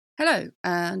Hello,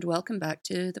 and welcome back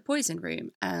to The Poison Room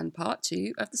and part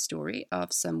two of the story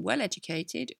of some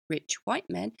well-educated, rich white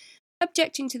men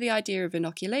objecting to the idea of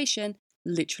inoculation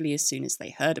literally as soon as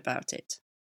they heard about it.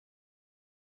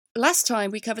 Last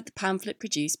time we covered the pamphlet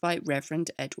produced by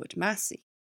Reverend Edward Massey.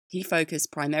 He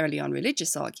focused primarily on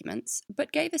religious arguments,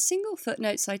 but gave a single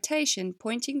footnote citation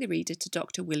pointing the reader to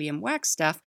Dr. William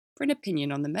Wagstaff for an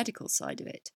opinion on the medical side of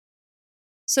it.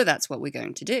 So that's what we're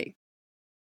going to do.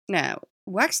 Now,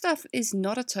 Wagstaff is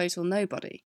not a total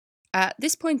nobody. At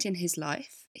this point in his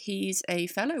life, he's a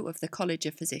fellow of the College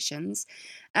of Physicians,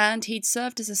 and he'd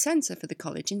served as a censor for the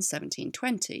college in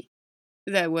 1720.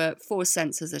 There were 4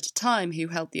 censors at a time who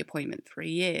held the appointment for a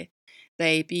year.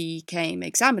 They became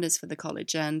examiners for the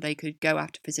college, and they could go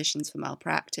after physicians for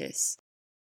malpractice.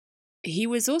 He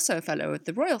was also a fellow of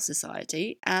the Royal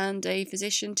Society and a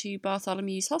physician to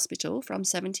Bartholomew's Hospital from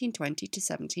 1720 to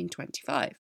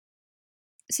 1725.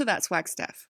 So that's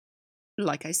Wagstaff.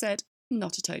 Like I said,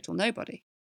 not a total nobody.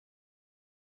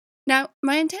 Now,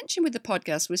 my intention with the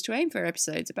podcast was to aim for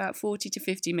episodes about 40 to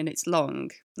 50 minutes long.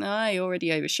 I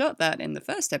already overshot that in the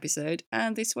first episode,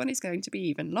 and this one is going to be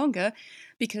even longer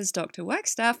because Dr.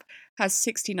 Wagstaff has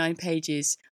 69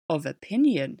 pages of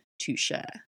opinion to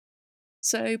share.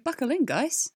 So buckle in,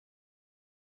 guys.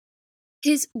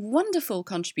 His wonderful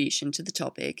contribution to the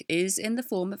topic is in the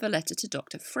form of a letter to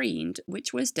Dr. Freend,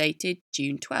 which was dated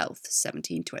June 12th,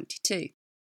 1722.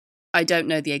 I don't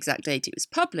know the exact date it was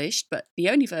published, but the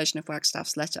only version of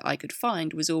Wagstaff's letter I could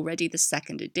find was already the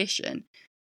second edition.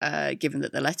 Given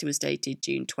that the letter was dated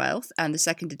June 12th, and the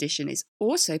second edition is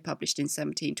also published in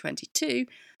 1722,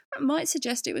 that might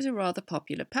suggest it was a rather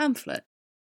popular pamphlet.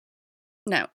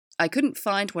 Now, I couldn't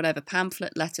find whatever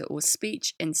pamphlet, letter, or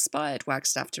speech inspired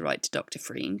Wagstaff to write to Dr.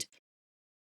 Freend,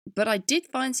 but I did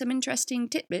find some interesting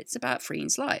tidbits about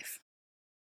Freend's life.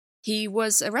 He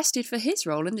was arrested for his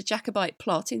role in the Jacobite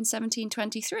plot in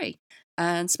 1723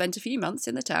 and spent a few months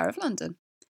in the Tower of London.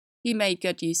 He made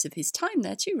good use of his time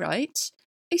there to write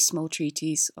a small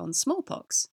treatise on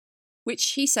smallpox,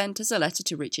 which he sent as a letter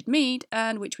to Richard Mead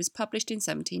and which was published in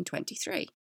 1723.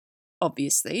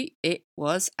 Obviously, it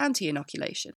was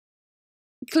anti-inoculation.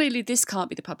 Clearly, this can't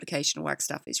be the publication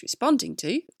Wagstaff is responding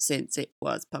to, since it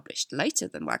was published later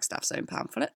than Wagstaff's own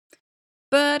pamphlet,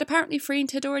 but apparently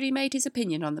Freend had already made his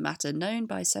opinion on the matter known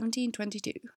by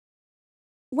 1722.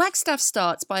 Wagstaff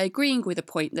starts by agreeing with a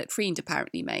point that Freend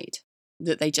apparently made,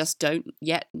 that they just don't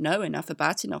yet know enough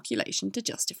about inoculation to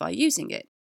justify using it.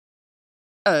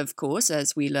 Of course,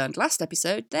 as we learned last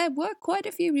episode, there were quite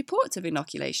a few reports of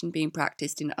inoculation being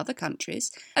practiced in other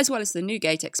countries, as well as the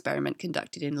Newgate experiment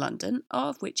conducted in London,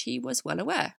 of which he was well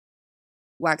aware.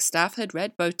 Wagstaff had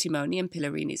read both Timoni and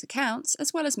Pillarini's accounts,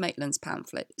 as well as Maitland's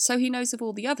pamphlet, so he knows of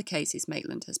all the other cases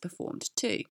Maitland has performed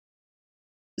too.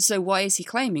 So why is he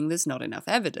claiming there's not enough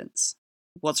evidence?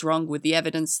 What's wrong with the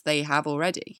evidence they have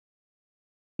already?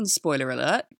 Spoiler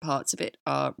alert, parts of it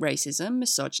are racism,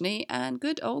 misogyny, and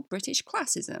good old British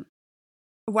classism.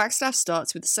 Wagstaff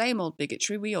starts with the same old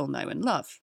bigotry we all know and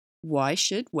love. Why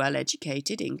should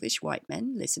well-educated English white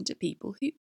men listen to people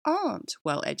who aren't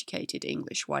well-educated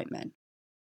English white men?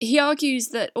 He argues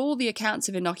that all the accounts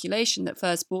of inoculation that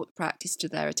first brought the practice to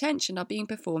their attention are being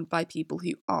performed by people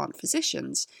who aren't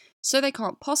physicians, so they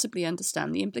can't possibly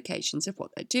understand the implications of what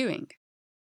they're doing.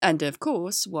 And of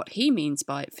course, what he means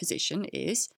by physician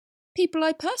is people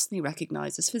I personally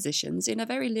recognise as physicians in a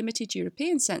very limited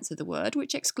European sense of the word,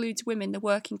 which excludes women, the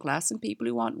working class, and people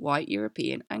who aren't white,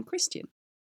 European, and Christian.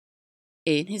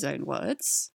 In his own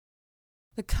words,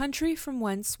 "The country from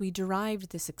whence we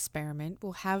derived this experiment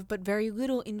will have but very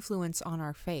little influence on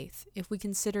our faith, if we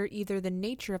consider either the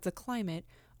nature of the climate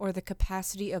or the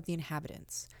capacity of the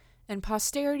inhabitants, and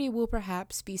posterity will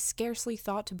perhaps be scarcely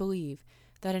thought to believe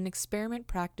that an experiment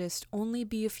practiced only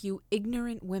by a few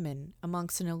ignorant women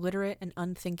amongst an illiterate and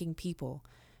unthinking people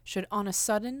should on a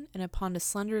sudden and upon a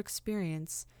slender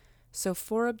experience so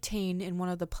forobtain in one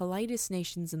of the politest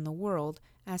nations in the world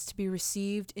as to be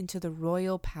received into the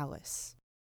royal palace."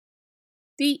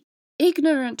 The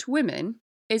ignorant women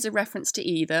is a reference to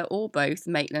either or both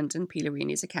Maitland and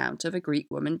Pillarini's account of a Greek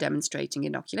woman demonstrating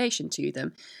inoculation to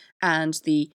them, and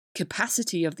the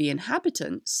capacity of the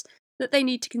inhabitants that they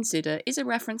need to consider is a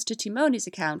reference to Timoni's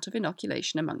account of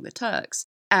inoculation among the Turks.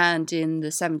 And in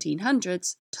the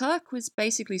 1700s, Turk was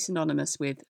basically synonymous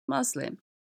with Muslim.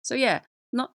 So yeah,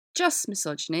 not just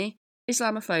misogyny,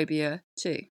 Islamophobia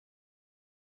too.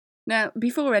 Now,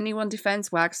 before anyone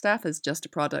defends Wagstaff as just a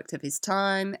product of his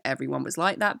time, everyone was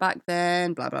like that back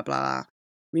then, blah blah blah,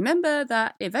 remember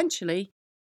that eventually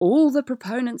all the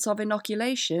proponents of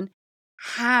inoculation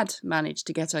had managed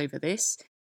to get over this,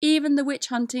 even the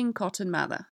witch-hunting Cotton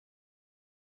Mather.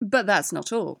 But that's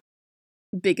not all.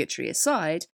 Bigotry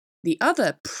aside, the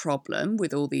other problem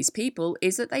with all these people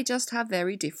is that they just have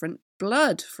very different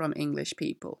blood from English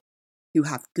people, who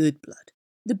have good blood,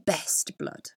 the best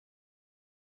blood.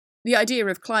 The idea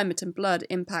of climate and blood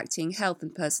impacting health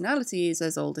and personality is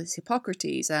as old as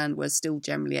Hippocrates and was still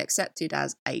generally accepted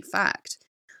as a fact.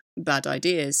 Bad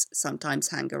ideas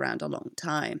sometimes hang around a long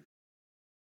time.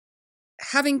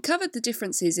 Having covered the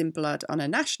differences in blood on a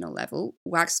national level,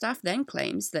 Wagstaff then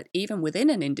claims that even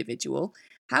within an individual,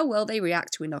 how well they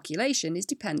react to inoculation is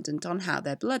dependent on how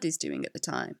their blood is doing at the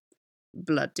time.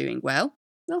 Blood doing well,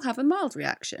 they'll have a mild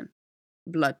reaction.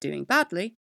 Blood doing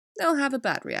badly, they'll have a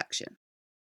bad reaction.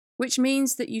 Which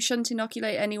means that you shouldn't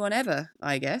inoculate anyone ever,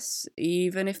 I guess,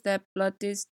 even if their blood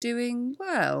is doing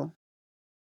well.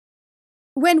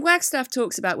 When Wagstaff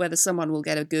talks about whether someone will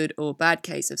get a good or bad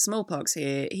case of smallpox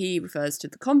here, he refers to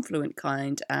the confluent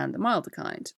kind and the milder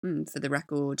kind. For the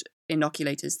record,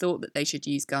 inoculators thought that they should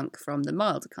use gunk from the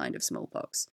milder kind of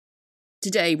smallpox.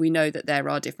 Today, we know that there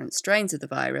are different strains of the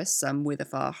virus, some with a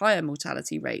far higher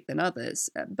mortality rate than others,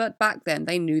 but back then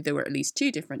they knew there were at least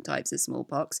 2 different types of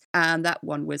smallpox, and that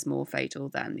one was more fatal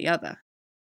than the other.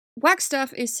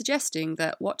 Wagstaff is suggesting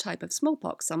that what type of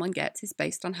smallpox someone gets is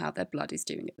based on how their blood is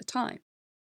doing at the time,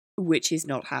 which is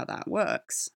not how that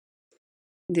works.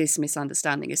 This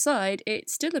misunderstanding aside,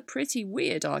 it's still a pretty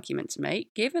weird argument to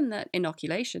make, given that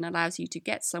inoculation allows you to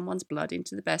get someone's blood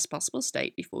into the best possible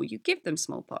state before you give them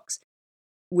smallpox,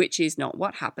 which is not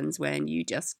what happens when you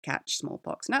just catch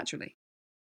smallpox naturally.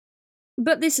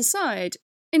 But this aside,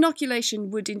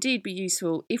 inoculation would indeed be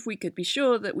useful if we could be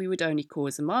sure that we would only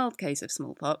cause a mild case of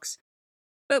smallpox,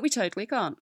 but we totally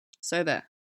can't. So there.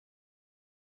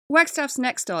 Wagstaff's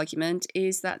next argument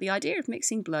is that the idea of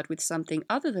mixing blood with something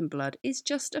other than blood is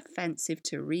just offensive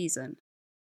to reason.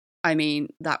 I mean,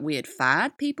 that weird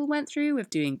fad people went through of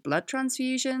doing blood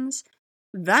transfusions,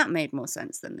 that made more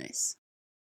sense than this.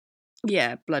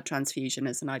 Yeah, blood transfusion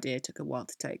as an idea took a while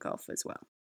to take off as well.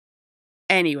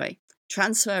 Anyway,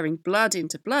 transferring blood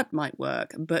into blood might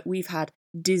work, but we've had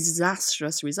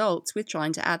disastrous results with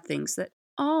trying to add things that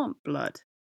aren't blood.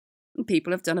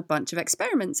 People have done a bunch of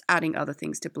experiments adding other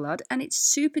things to blood, and it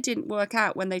super didn't work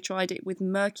out when they tried it with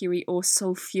mercury or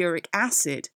sulfuric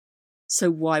acid. So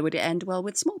why would it end well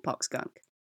with smallpox gunk?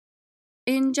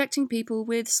 Injecting people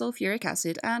with sulfuric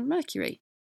acid and mercury.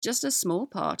 Just a small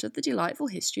part of the delightful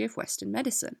history of Western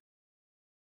medicine.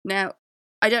 Now,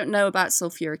 I don't know about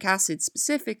sulfuric acid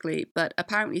specifically, but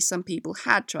apparently some people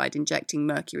had tried injecting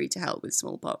mercury to help with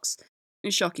smallpox.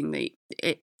 And shockingly,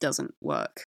 it doesn't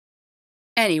work.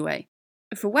 Anyway,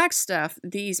 for Wagstaff,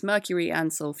 these mercury and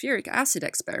sulfuric acid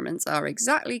experiments are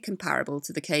exactly comparable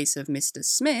to the case of Mr.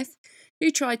 Smith,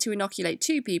 who tried to inoculate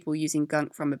 2 people using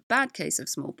gunk from a bad case of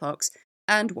smallpox,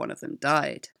 and one of them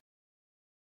died.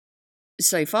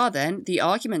 So far then, the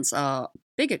arguments are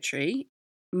bigotry,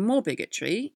 more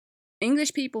bigotry,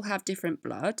 English people have different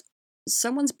blood,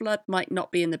 someone's blood might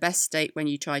not be in the best state when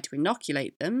you try to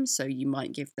inoculate them, so you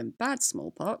might give them bad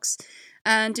smallpox,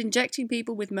 and injecting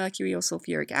people with mercury or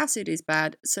sulfuric acid is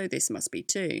bad, so this must be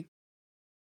too.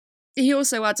 He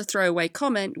also adds a throwaway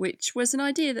comment, which was an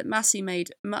idea that Massey made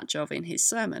much of in his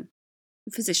sermon.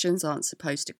 Physicians aren't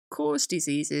supposed to cause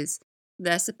diseases,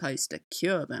 they're supposed to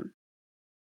cure them.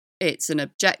 It's an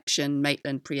objection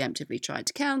Maitland preemptively tried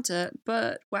to counter,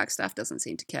 but Wagstaff doesn't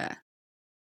seem to care.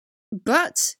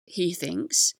 But, he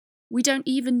thinks, we don't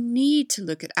even need to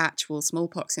look at actual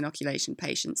smallpox inoculation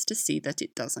patients to see that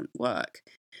it doesn't work.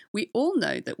 We all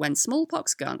know that when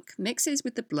smallpox gunk mixes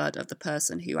with the blood of the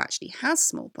person who actually has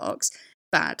smallpox,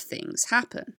 bad things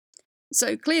happen.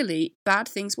 So clearly, bad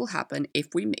things will happen if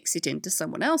we mix it into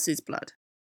someone else's blood.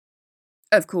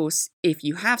 Of course, if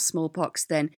you have smallpox,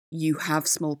 then you have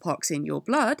smallpox in your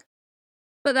blood,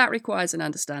 but that requires an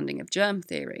understanding of germ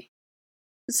theory.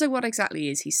 So what exactly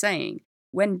is he saying?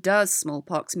 When does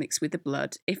smallpox mix with the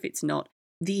blood if it's not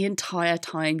the entire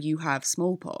time you have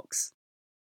smallpox?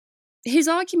 His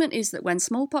argument is that when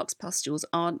smallpox pustules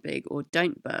aren't big or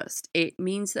don't burst, it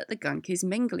means that the gunk is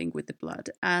mingling with the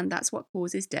blood, and that's what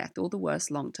causes death or the worst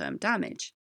long-term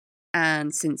damage.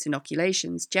 And since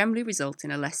inoculations generally result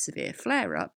in a less severe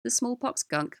flare-up, the smallpox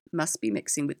gunk must be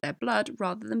mixing with their blood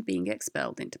rather than being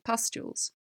expelled into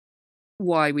pustules.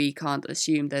 Why we can't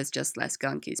assume there's just less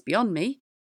gunk is beyond me,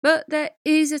 but there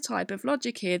is a type of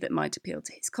logic here that might appeal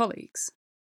to his colleagues.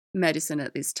 Medicine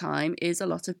at this time is a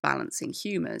lot of balancing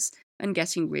humours and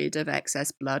getting rid of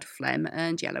excess blood, phlegm,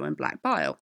 and yellow and black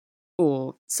bile,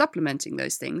 or supplementing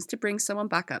those things to bring someone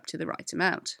back up to the right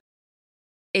amount.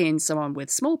 In someone with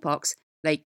smallpox,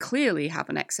 they clearly have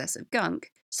an excess of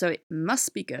gunk, so it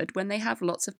must be good when they have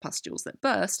lots of pustules that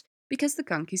burst, because the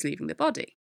gunk is leaving the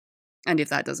body. And if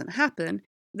that doesn't happen,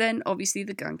 then obviously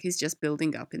the gunk is just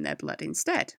building up in their blood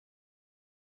instead.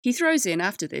 He throws in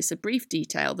after this a brief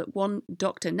detail that one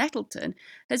Dr. Nettleton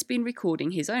has been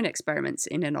recording his own experiments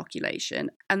in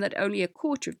inoculation, and that only a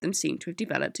quarter of them seem to have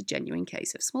developed a genuine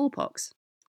case of smallpox.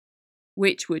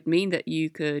 Which would mean that you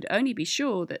could only be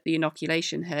sure that the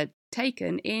inoculation had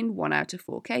taken in 1 out of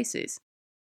 4 cases.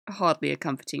 Hardly a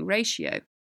comforting ratio.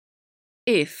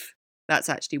 If that's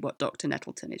actually what Dr.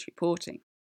 Nettleton is reporting.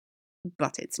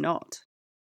 But it's not.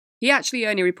 He actually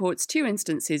only reports 2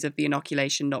 instances of the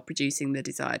inoculation not producing the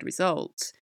desired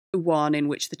result. One in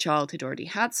which the child had already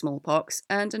had smallpox,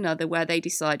 and another where they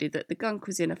decided that the gunk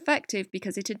was ineffective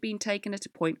because it had been taken at a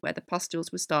point where the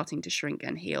pustules were starting to shrink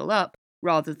and heal up,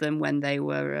 rather than when they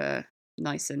were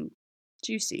nice and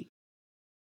juicy.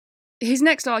 His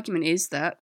next argument is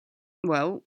that,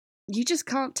 well, you just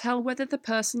can't tell whether the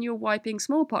person you're wiping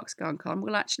smallpox gunk on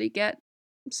will actually get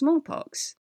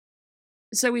smallpox.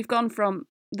 So we've gone from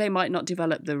they might not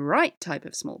develop the right type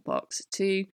of smallpox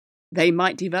to they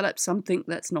might develop something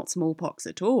that's not smallpox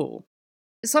at all.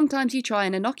 Sometimes you try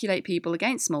and inoculate people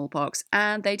against smallpox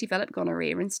and they develop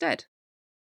gonorrhea instead.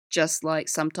 Just like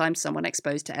sometimes someone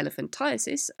exposed to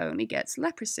elephantiasis only gets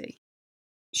leprosy.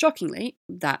 Shockingly,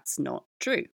 that's not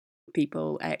true.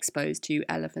 People exposed to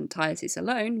elephantiasis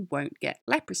alone won't get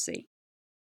leprosy.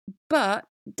 But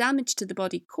damage to the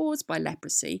body caused by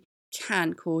leprosy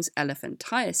can cause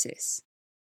elephantiasis.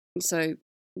 So,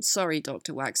 sorry,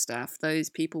 Dr. Wagstaff, those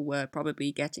people were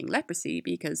probably getting leprosy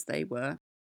because they were,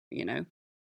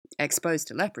 exposed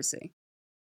to leprosy.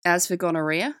 As for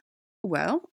gonorrhea,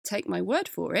 well, take my word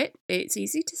for it, it's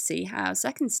easy to see how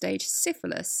second-stage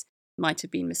syphilis might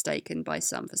have been mistaken by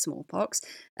some for smallpox,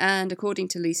 and according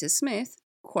to Lisa Smith,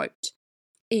 quote,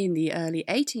 "In the early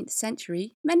 18th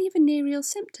century, many venereal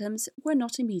symptoms were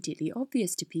not immediately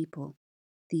obvious to people.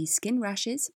 These skin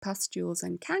rashes, pustules,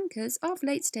 and cankers of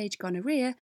late-stage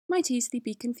gonorrhea might easily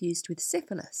be confused with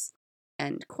syphilis."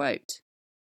 End quote.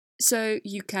 So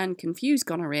you can confuse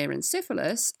gonorrhea and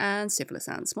syphilis and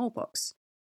smallpox.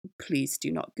 Please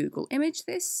do not Google image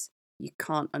this. You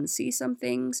can't unsee some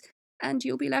things, and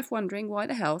you'll be left wondering why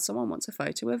the hell someone wants a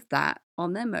photo of that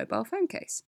on their mobile phone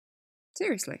case.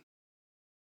 Seriously.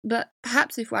 But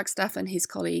perhaps if Wagstaff and his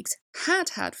colleagues had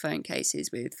had phone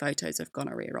cases with photos of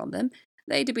gonorrhea on them,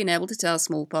 they'd have been able to tell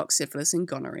smallpox, syphilis, and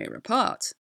gonorrhea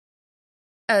apart.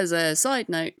 As a side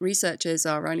note, researchers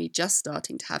are only just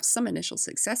starting to have some initial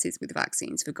successes with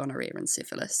vaccines for gonorrhea and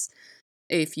syphilis.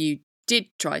 If you did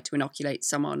try to inoculate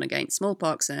someone against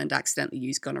smallpox and accidentally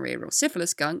use gonorrhea or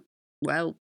syphilis gunk,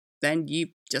 well, then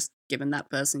you've just given that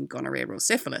person gonorrhea or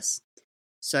syphilis.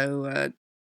 So,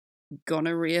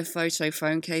 gonorrhea photo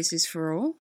phone cases for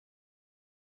all?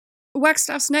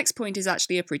 Wagstaff's next point is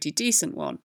actually a pretty decent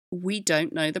one. We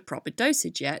don't know the proper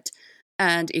dosage yet,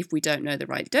 and if we don't know the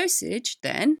right dosage,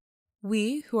 then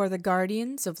we, who are the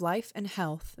guardians of life and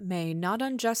health, may not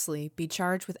unjustly be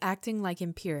charged with acting like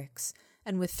empirics,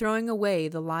 and with throwing away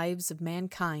the lives of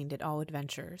mankind at all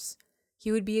adventures.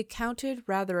 He would be accounted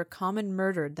rather a common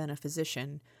murdered than a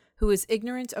physician, who is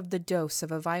ignorant of the dose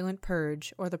of a violent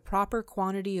purge or the proper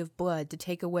quantity of blood to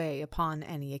take away upon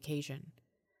any occasion.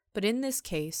 But in this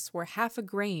case, where half a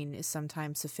grain is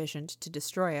sometimes sufficient to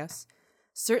destroy us,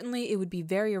 certainly it would be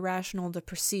very irrational to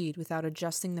proceed without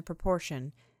adjusting the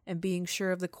proportion and being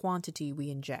sure of the quantity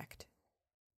we inject.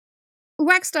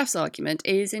 Wagstaff's argument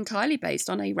is entirely based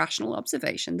on a rational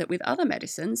observation that with other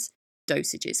medicines,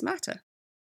 dosages matter.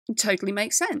 It totally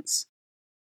makes sense.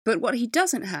 But what he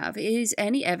doesn't have is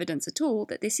any evidence at all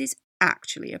that this is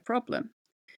actually a problem.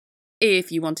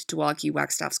 If you wanted to argue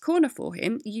Wagstaff's corner for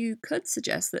him, you could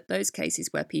suggest that those cases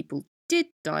where people did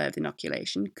die of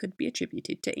inoculation could be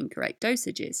attributed to incorrect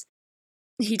dosages.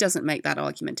 He doesn't make that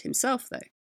argument himself, though.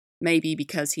 Maybe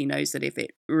because he knows that if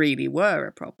it really were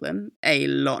a problem, a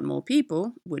lot more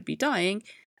people would be dying,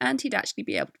 and he'd actually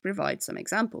be able to provide some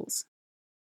examples.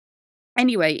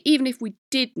 Anyway, even if we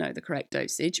did know the correct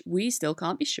dosage, we still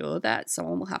can't be sure that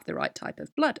someone will have the right type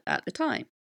of blood at the time.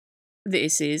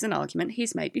 This is an argument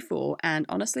he's made before, and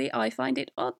honestly, I find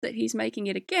it odd that he's making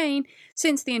it again,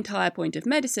 since the entire point of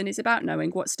medicine is about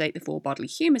knowing what state the 4 bodily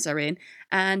humours are in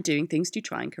and doing things to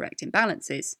try and correct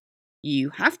imbalances.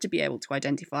 You have to be able to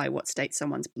identify what state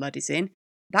someone's blood is in.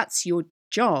 That's your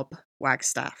job,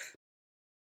 Wagstaff.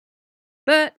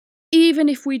 But even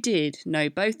if we did know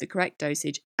both the correct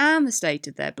dosage and the state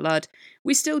of their blood,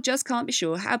 we still just can't be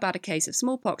sure how bad a case of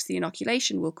smallpox the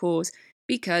inoculation will cause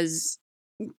because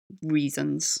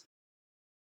reasons.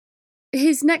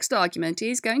 His next argument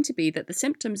is going to be that the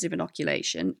symptoms of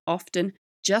inoculation often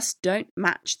just don't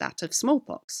match that of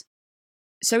smallpox.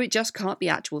 So it just can't be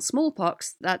actual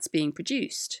smallpox that's being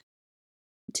produced.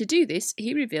 To do this,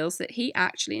 he reveals that he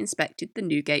actually inspected the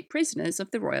Newgate prisoners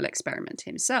of the royal experiment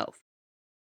himself.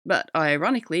 But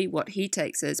ironically, what he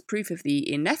takes as proof of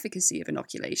the inefficacy of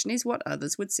inoculation is what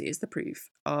others would see as the proof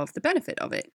of the benefit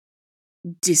of it.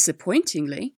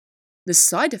 Disappointingly, the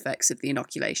side effects of the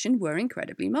inoculation were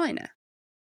incredibly minor.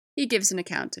 He gives an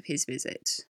account of his visit.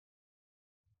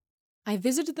 I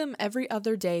visited them every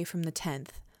other day from the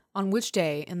 10th, on which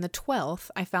day, in the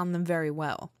 12th, I found them very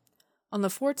well. On the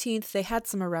 14th, they had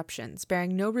some eruptions,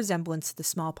 bearing no resemblance to the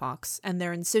smallpox, and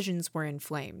their incisions were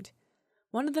inflamed.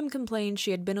 One of them complained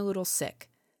she had been a little sick.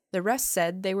 The rest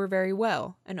said they were very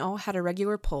well, and all had a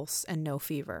regular pulse and no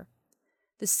fever.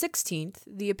 The 16th,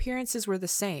 the appearances were the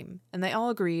same, and they all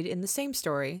agreed in the same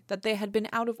story that they had been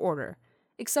out of order,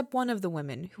 except one of the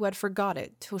women who had forgot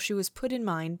it till she was put in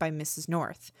mind by Mrs.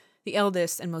 North, the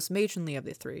eldest and most matronly of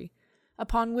the three,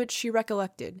 upon which she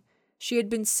recollected she had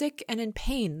been sick and in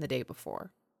pain the day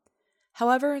before.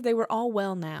 However, they were all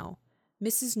well now.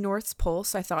 Mrs. North's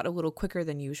pulse I thought a little quicker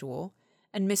than usual,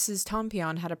 and Mrs.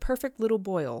 Tompion had a perfect little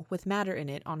boil with matter in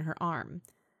it on her arm,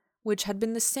 which had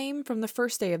been the same from the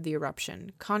first day of the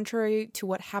eruption, contrary to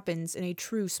what happens in a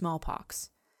true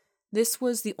smallpox. This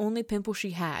was the only pimple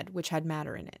she had which had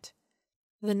matter in it.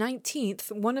 The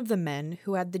 19th, one of the men,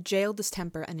 who had the jail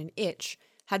distemper and an itch,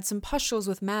 had some pustules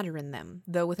with matter in them,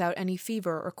 though without any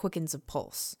fever or quickens of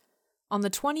pulse. On the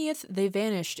 20th, they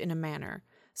vanished in a manner.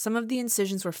 Some of the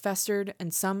incisions were festered,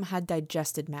 and some had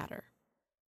digested matter.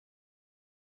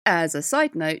 As a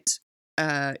side note,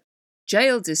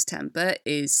 jail distemper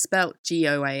is spelt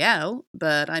Goal,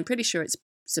 but I'm pretty sure it's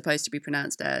supposed to be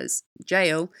pronounced as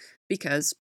jail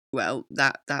because, well,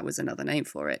 that was another name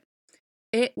for it.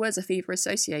 It was a fever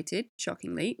associated,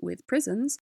 shockingly, with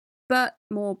prisons, but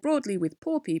more broadly with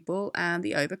poor people and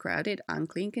the overcrowded,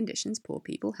 unclean conditions poor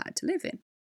people had to live in.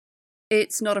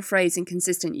 It's not a phrase in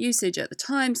consistent usage at the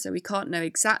time, so we can't know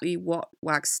exactly what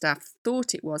Wagstaff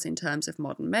thought it was in terms of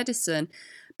modern medicine,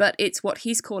 but it's what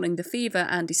he's calling the fever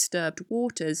and disturbed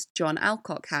waters John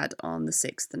Alcock had on the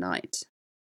 6th night.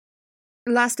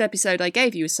 Last episode I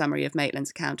gave you a summary of Maitland's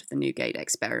account of the Newgate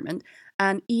experiment,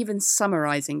 and even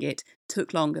summarising it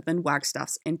took longer than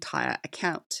Wagstaff's entire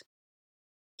account.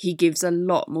 He gives a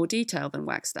lot more detail than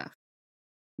Wagstaff.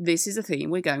 This is a theme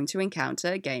we're going to encounter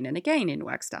again and again in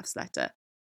Wagstaff's letter.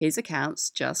 His accounts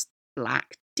just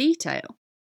lack detail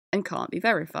and can't be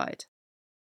verified.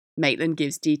 Maitland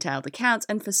gives detailed accounts,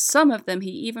 and for some of them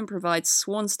he even provides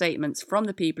sworn statements from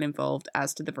the people involved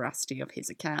as to the veracity of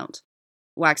his account.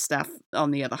 Wagstaff,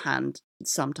 on the other hand,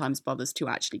 sometimes bothers to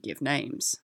actually give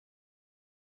names.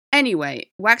 Anyway,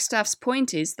 Wagstaff's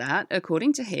point is that,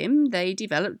 according to him, they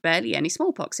developed barely any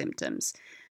smallpox symptoms,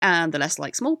 and the less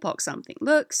like smallpox something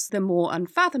looks, the more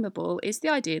unfathomable is the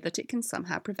idea that it can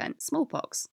somehow prevent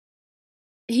smallpox.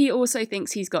 He also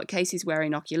thinks he's got cases where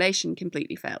inoculation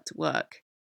completely failed to work.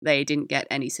 They didn't get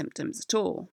any symptoms at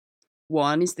all.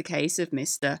 One is the case of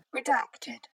Mr.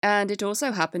 Redacted, and it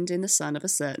also happened in the son of a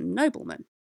certain nobleman.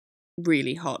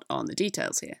 Really hot on the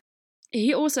details here.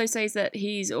 He also says that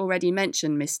he's already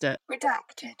mentioned Mr.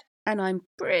 Redacted, and I'm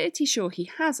pretty sure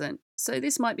he hasn't, so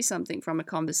this might be something from a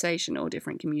conversation or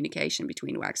different communication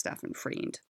between Wagstaff and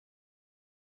Friend.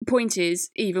 Point is,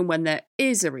 even when there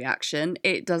is a reaction,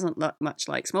 it doesn't look much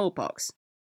like smallpox.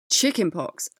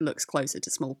 Chickenpox looks closer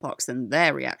to smallpox than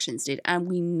their reactions did, and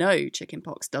we know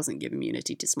chickenpox doesn't give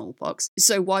immunity to smallpox,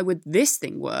 so why would this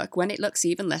thing work when it looks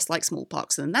even less like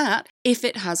smallpox than that, if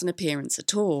it has an appearance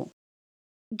at all?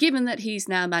 Given that he's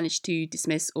now managed to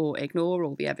dismiss or ignore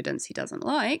all the evidence he doesn't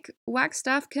like,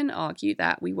 Wagstaff can argue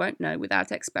that we won't know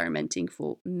without experimenting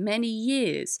for many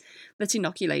years that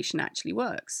inoculation actually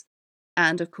works.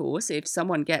 And of course, if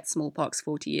someone gets smallpox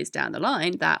 40 years down the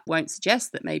line, that won't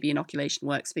suggest that maybe inoculation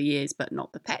works for years but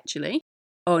not perpetually.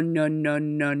 Oh no, no,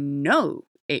 no, no.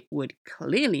 It would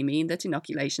clearly mean that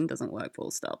inoculation doesn't work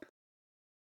full stop.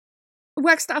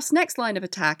 Wagstaff's next line of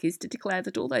attack is to declare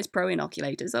that all those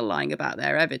pro-inoculators are lying about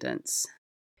their evidence.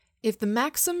 If the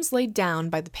maxims laid down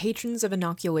by the patrons of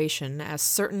inoculation as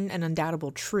certain and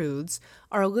undoubtable truths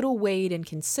are a little weighed and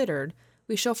considered,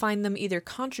 we shall find them either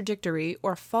contradictory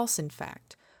or false in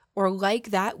fact, or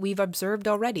like that we've observed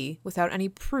already, without any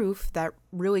proof that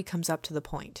really comes up to the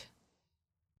point.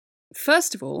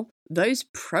 First of all, those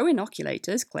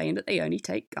pro-inoculators claim that they only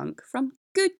take gunk from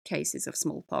good cases of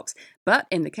smallpox, but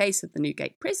in the case of the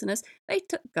Newgate prisoners, they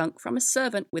took gunk from a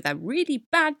servant with a really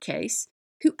bad case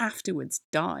who afterwards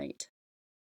died.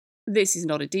 This is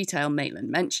not a detail Maitland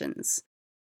mentions.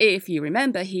 If you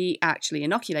remember, he actually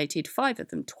inoculated 5 of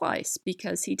them twice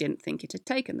because he didn't think it had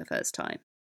taken the first time.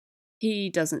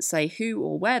 He doesn't say who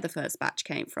or where the first batch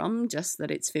came from, just that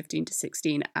it's 15 to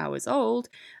 16 hours old,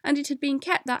 and it had been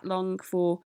kept that long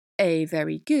for a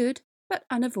very good but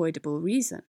unavoidable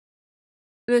reason.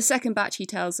 The second batch he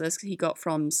tells us he got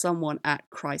from someone at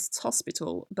Christ's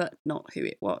Hospital, but not who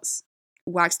it was.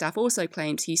 Wagstaff also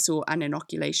claims he saw an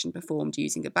inoculation performed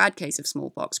using a bad case of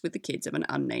smallpox with the kids of an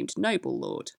unnamed noble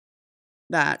lord.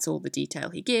 That's all the detail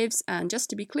he gives, and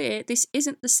just to be clear, this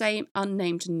isn't the same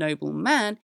unnamed noble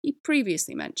man he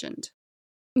previously mentioned.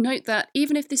 Note that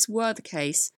even if this were the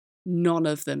case, none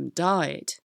of them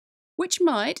died, which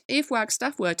might, if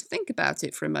Wagstaff were to think about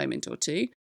it for a moment or two,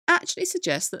 actually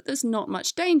suggest that there's not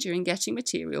much danger in getting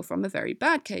material from a very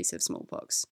bad case of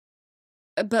smallpox.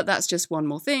 But that's just one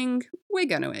more thing we're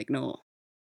going to ignore.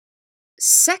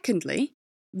 Secondly,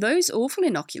 those awful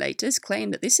inoculators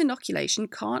claim that this inoculation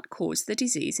can't cause the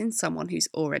disease in someone who's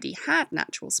already had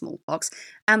natural smallpox,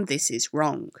 and this is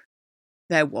wrong.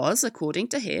 There was, according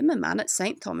to him, a man at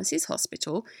St. Thomas's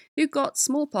Hospital who got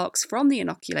smallpox from the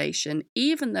inoculation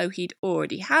even though he'd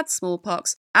already had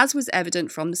smallpox, as was evident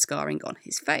from the scarring on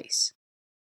his face.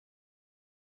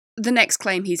 The next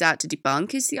claim he's out to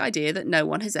debunk is the idea that no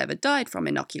one has ever died from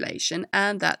inoculation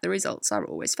and that the results are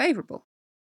always favourable.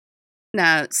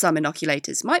 Now, some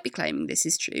inoculators might be claiming this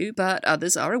is true, but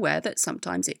others are aware that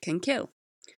sometimes it can kill.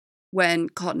 When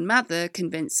Cotton Mather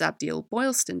convinced Zabdiel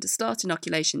Boylston to start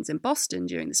inoculations in Boston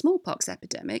during the smallpox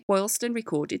epidemic, Boylston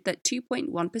recorded that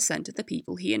 2.1% of the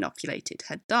people he inoculated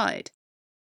had died.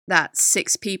 That's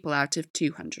 6 people out of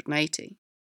 280.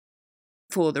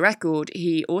 For the record,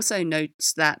 he also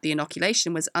notes that the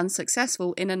inoculation was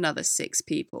unsuccessful in another 6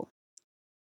 people.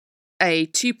 A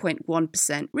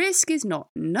 2.1% risk is not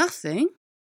nothing,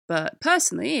 but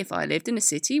personally, if I lived in a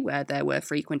city where there were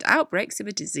frequent outbreaks of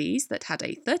a disease that had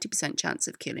a 30% chance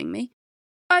of killing me,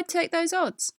 I'd take those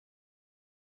odds.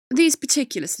 These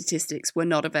particular statistics were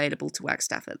not available to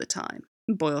Wagstaffe at the time.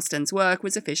 Boylston's work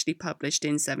was officially published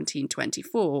in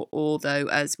 1724, although,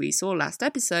 as we saw last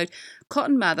episode,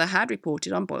 Cotton Mather had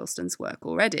reported on Boylston's work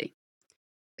already.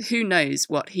 Who knows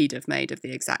what he'd have made of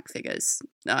the exact figures?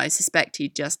 I suspect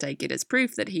he'd just take it as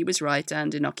proof that he was right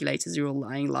and inoculators are all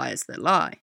lying liars that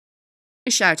lie.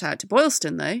 A shout out to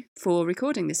Boylston, though, for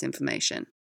recording this information.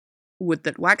 Would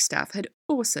that Wagstaffe had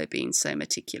also been so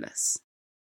meticulous.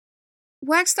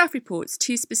 Wagstaffe reports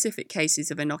 2 specific cases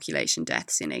of inoculation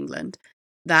deaths in England,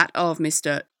 that of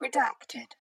Mr.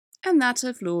 Redacted and that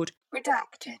of Lord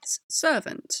Redacted's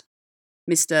servant.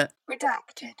 Mr.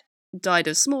 Redacted died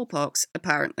of smallpox,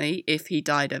 apparently, if he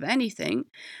died of anything,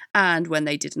 and when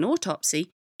they did an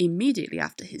autopsy, immediately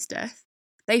after his death,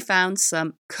 they found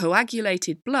some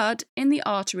coagulated blood in the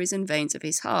arteries and veins of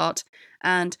his heart,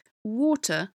 and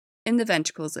water in the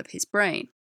ventricles of his brain.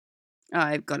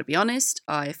 I've got to be honest,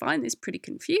 I find this pretty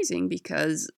confusing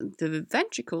because the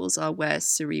ventricles are where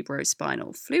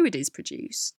cerebrospinal fluid is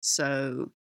produced,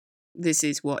 so this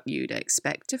is what you'd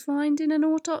expect to find in an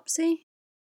autopsy?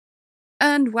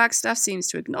 And Wagstaff seems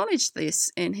to acknowledge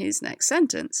this in his next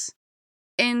sentence.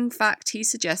 In fact, he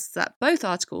suggests that both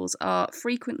articles are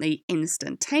frequently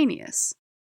instantaneous.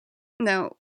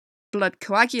 Now, blood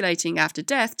coagulating after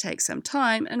death takes some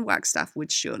time, and Wagstaff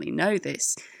would surely know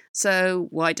this, so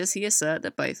why does he assert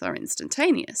that both are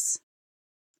instantaneous?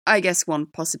 I guess one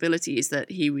possibility is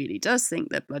that he really does think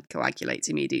that blood coagulates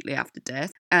immediately after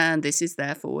death, and this is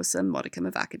therefore some modicum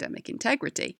of academic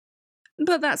integrity.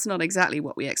 But that's not exactly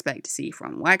what we expect to see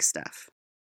from Wagstaff.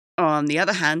 On the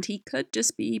other hand, he could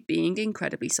just be being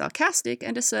incredibly sarcastic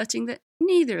and asserting that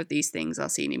neither of these things are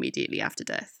seen immediately after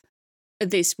death.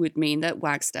 This would mean that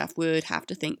Wagstaff would have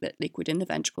to think that liquid in the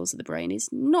ventricles of the brain is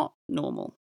not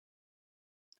normal.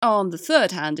 On the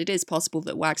third hand, it is possible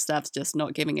that Wagstaff's just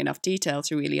not giving enough detail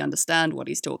to really understand what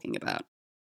he's talking about.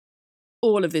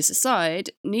 All of this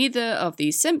aside, neither of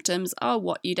these symptoms are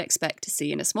what you'd expect to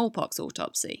see in a smallpox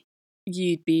autopsy.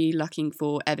 You'd be looking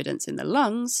for evidence in the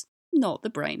lungs, not the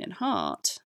brain and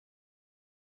heart.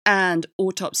 And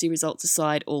autopsy results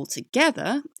aside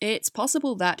altogether, it's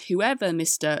possible that whoever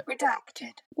Mr.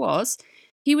 Redacted was,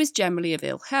 he was generally of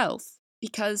ill health,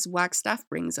 because Wagstaff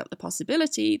brings up the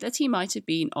possibility that he might have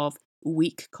been of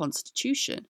weak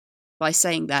constitution, by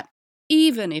saying that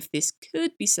even if this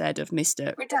could be said of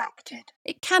Mr. Redacted,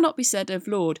 it cannot be said of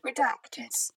Lord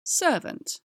Redacted's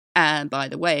servant. And by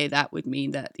the way, that would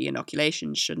mean that the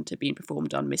inoculation shouldn't have been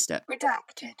performed on Mr.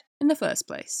 Redacted in the first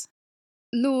place.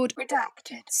 Lord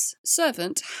Redacted's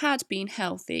servant had been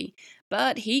healthy,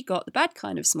 but he got the bad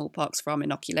kind of smallpox from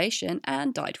inoculation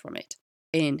and died from it.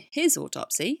 In his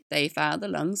autopsy, they found the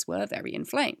lungs were very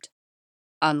inflamed.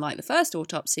 Unlike the first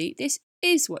autopsy, this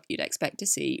is what you'd expect to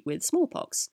see with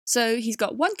smallpox. So he's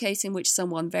got one case in which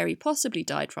someone very possibly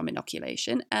died from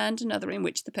inoculation, and another in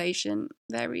which the patient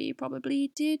very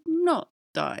probably did not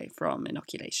die from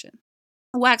inoculation.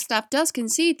 Wagstaff does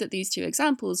concede that these two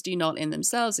examples do not in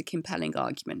themselves a compelling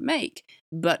argument make,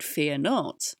 but fear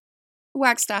not.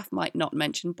 Wagstaff might not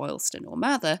mention Boylston or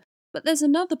Mather, but there's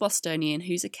another Bostonian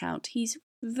whose account he's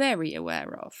very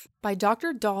aware of. By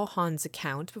Dr. Dahlhahn's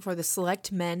account before the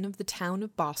select men of the town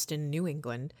of Boston, New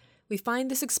England, we find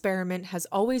this experiment has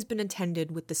always been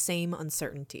attended with the same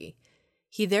uncertainty.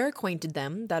 He there acquainted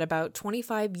them that about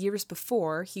 25 years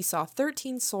before he saw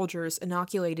 13 soldiers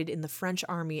inoculated in the French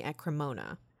army at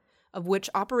Cremona, of which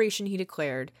operation he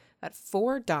declared that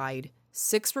 4 died,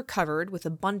 6 recovered with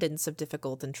abundance of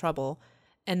difficult and trouble,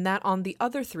 and that on the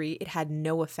other 3 it had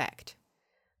no effect.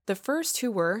 The first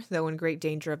who were, though in great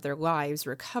danger of their lives,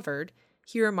 recovered,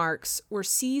 he remarks, were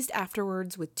seized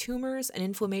afterwards with tumors and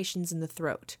inflammations in the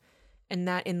throat, and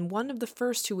that in one of the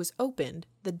first who was opened,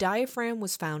 the diaphragm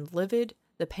was found livid,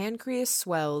 the pancreas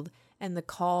swelled, and the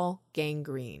caul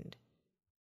gangrened.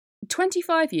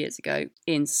 25 years ago,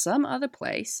 in some other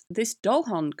place, this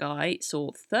Dahlhahn guy saw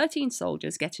 13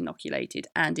 soldiers get inoculated,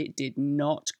 and it did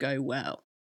not go well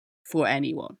for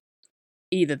anyone.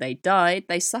 Either they died,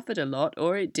 they suffered a lot,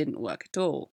 or it didn't work at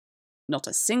all. Not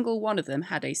a single one of them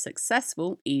had a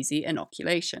successful, easy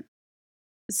inoculation.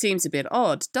 It seems a bit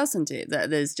odd, doesn't it, that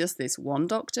there's just this one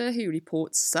doctor who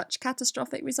reports such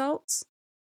catastrophic results?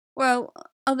 Well,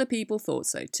 other people thought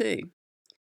so too.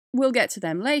 We'll get to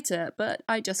them later, but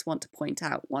I just want to point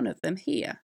out one of them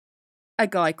here. A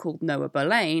guy called Noah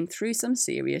Boleyn threw some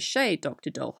serious shade Dr.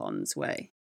 Dahlhahn's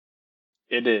way.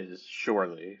 It is,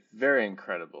 surely, very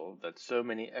incredible that so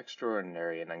many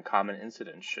extraordinary and uncommon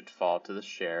incidents should fall to the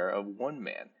share of one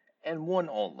man, and one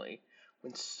only,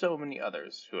 when so many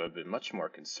others, who have been much more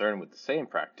concerned with the same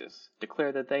practice,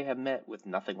 declare that they have met with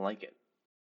nothing like it.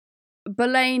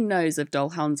 Boleyn knows of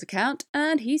Dahlhahn's account,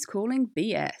 and he's calling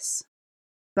BS.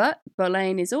 But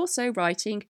Boleyn is also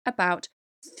writing about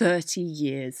 30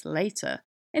 years later,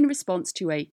 in response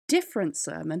to a different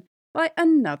sermon by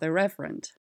another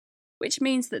reverend. Which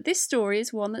means that this story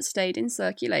is one that stayed in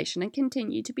circulation and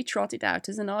continued to be trotted out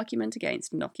as an argument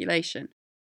against inoculation.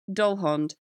 Dahlhahn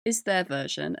is their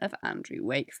version of Andrew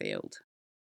Wakefield.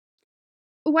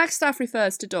 Wagstaff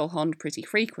refers to Dahlhahn pretty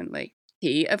frequently.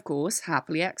 He, of course,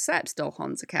 happily accepts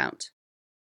Dahlhahn's account.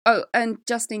 Oh, and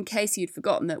just in case you'd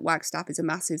forgotten that Wagstaff is a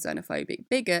massive xenophobic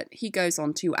bigot, he goes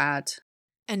on to add,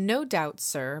 And no doubt,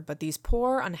 sir, but these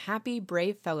poor, unhappy,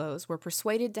 brave fellows were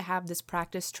persuaded to have this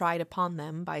practice tried upon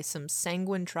them by some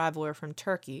sanguine traveller from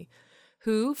Turkey,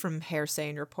 who, from hearsay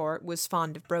and report, was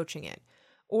fond of broaching it,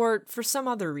 or, for some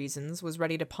other reasons, was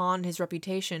ready to pawn his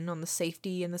reputation on the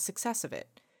safety and the success of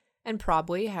it. And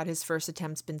probably, had his first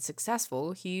attempts been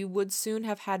successful, he would soon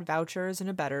have had vouchers and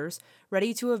abettors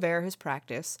ready to aver his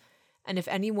practice, and if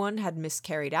anyone had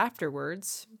miscarried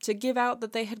afterwards, to give out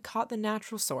that they had caught the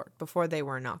natural sort before they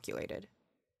were inoculated.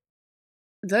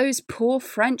 Those poor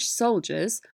French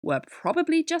soldiers were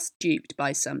probably just duped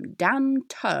by some damn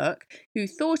Turk who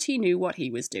thought he knew what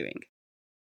he was doing.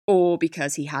 Or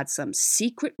because he had some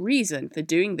secret reason for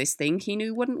doing this thing he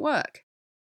knew wouldn't work.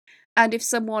 And if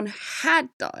someone had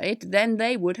died, then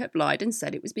they would have lied and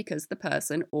said it was because the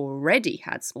person already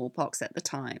had smallpox at the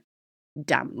time.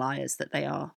 Damn liars that they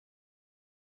are.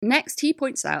 Next, he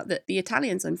points out that the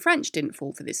Italians and French didn't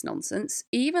fall for this nonsense,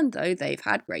 even though they've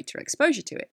had greater exposure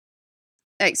to it.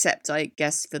 Except, I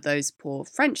guess, for those poor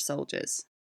French soldiers.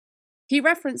 He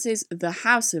references the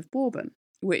House of Bourbon,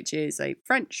 which is a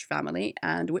French family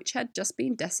and which had just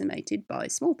been decimated by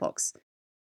smallpox.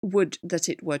 Would that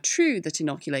it were true that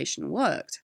inoculation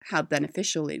worked, how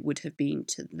beneficial it would have been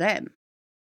to them.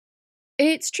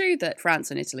 It's true that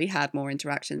France and Italy had more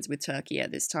interactions with Turkey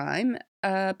at this time,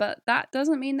 but that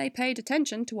doesn't mean they paid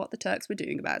attention to what the Turks were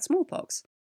doing about smallpox.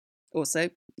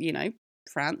 Also,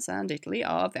 France and Italy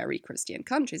are very Christian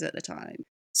countries at the time,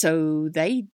 so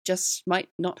they just might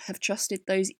not have trusted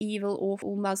those evil,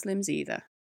 awful Muslims either.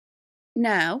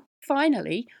 Now,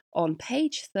 finally, on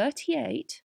page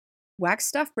 38,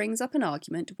 Wagstaff brings up an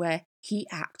argument where he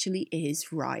actually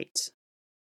is right.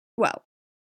 Well,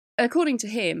 according to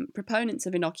him, proponents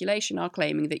of inoculation are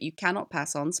claiming that you cannot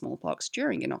pass on smallpox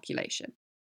during inoculation.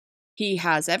 He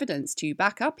has evidence to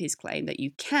back up his claim that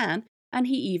you can, and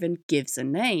he even gives a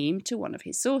name to one of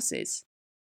his sources.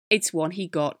 It's one he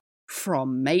got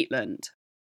from Maitland.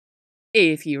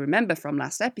 If you remember from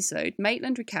last episode,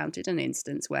 Maitland recounted an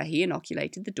instance where he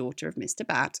inoculated the daughter of Mr.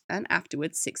 Bat, and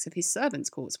afterwards 6 of his servants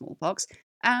caught smallpox,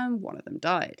 and one of them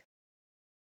died.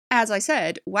 As I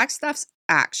said, Wagstaff's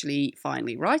actually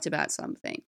finally right about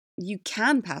something. you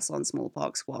can pass on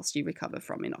smallpox whilst you recover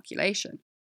from inoculation.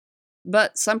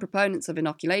 But some proponents of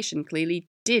inoculation clearly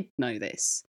did know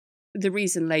this. The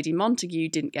reason Lady Montagu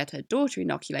didn't get her daughter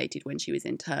inoculated when she was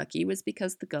in Turkey was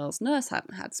because the girl's nurse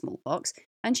hadn't had smallpox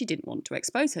and she didn't want to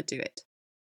expose her to it.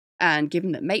 And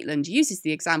given that Maitland uses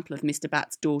the example of Mr.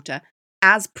 Bat's daughter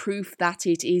as proof that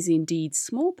it is indeed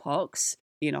smallpox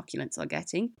the inoculants are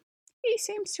getting, he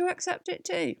seems to accept it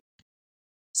too.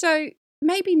 So,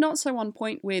 maybe not so on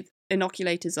point with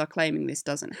inoculators are claiming this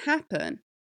doesn't happen,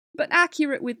 but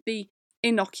accurate with the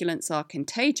inoculants are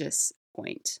contagious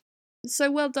point.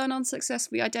 So well done on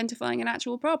successfully identifying an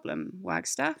actual problem,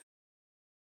 Wagstaff.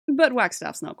 But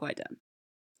Wagstaff's not quite done.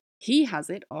 He has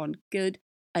it on good,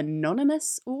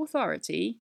 anonymous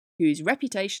authority, whose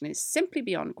reputation is simply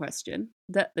beyond question,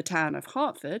 that the town of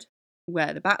Hertford,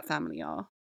 where the Bat family are,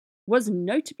 was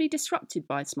notably disrupted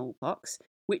by smallpox,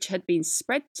 which had been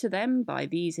spread to them by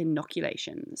these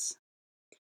inoculations.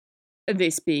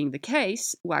 This being the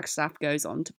case, Wagstaff goes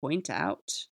on to point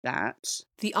out that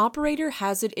the operator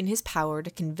has it in his power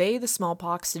to convey the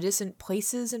smallpox to distant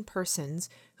places and persons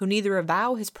who neither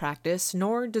avow his practice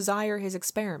nor desire his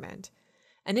experiment.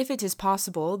 And if it is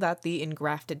possible that the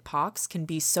engrafted pox can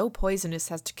be so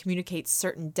poisonous as to communicate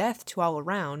certain death to all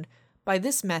around, by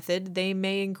this method they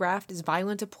may engraft as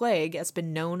violent a plague as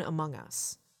been known among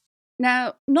us.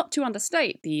 Now, not to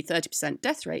understate the 30%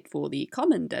 death rate for the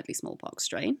common deadly smallpox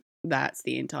strain, that's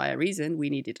the entire reason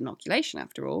we needed inoculation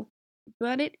after all,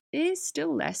 but it is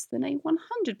still less than a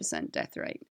 100% death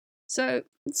rate. So,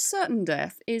 certain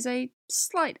death is a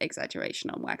slight exaggeration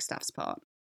on Wagstaff's part.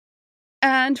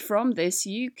 And from this,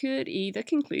 you could either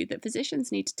conclude that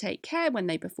physicians need to take care when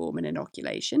they perform an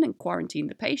inoculation and quarantine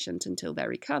the patient until they're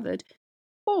recovered,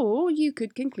 or you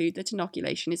could conclude that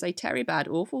inoculation is a terribly bad,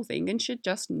 awful thing and should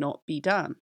just not be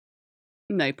done.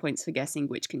 No points for guessing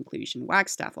which conclusion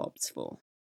Wagstaff opts for.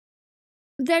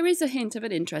 There is a hint of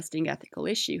an interesting ethical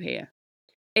issue here.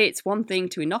 It's one thing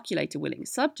to inoculate a willing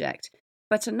subject,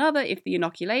 but another if the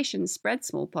inoculation spread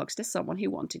smallpox to someone who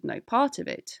wanted no part of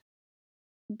it.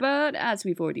 But as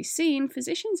we've already seen,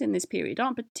 physicians in this period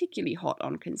aren't particularly hot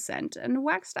on consent, and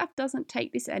Wagstaff doesn't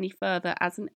take this any further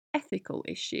as an ethical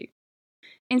issue.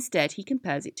 Instead, he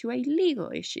compares it to a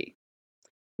legal issue.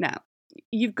 Now,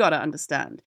 you've got to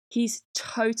understand, he's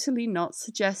totally not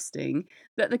suggesting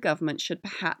that the government should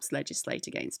perhaps legislate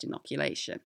against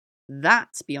inoculation.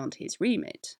 That's beyond his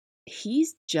remit.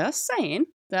 He's just saying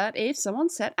that if someone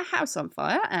set a house on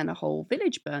fire and a whole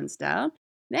village burns down,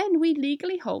 then we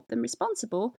legally hold them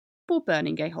responsible for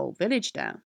burning a whole village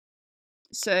down.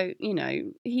 So,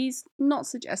 he's not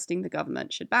suggesting the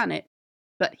government should ban it,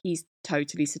 but he's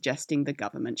totally suggesting the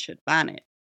government should ban it.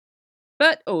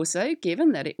 But also,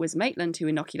 given that it was Maitland who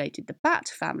inoculated the Bat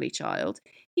family child,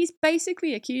 he's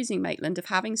basically accusing Maitland of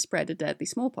having spread a deadly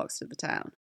smallpox to the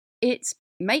town. It's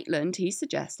Maitland he's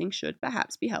suggesting should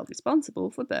perhaps be held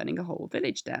responsible for burning a whole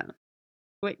village down.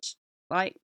 Which,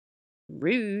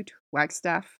 rude,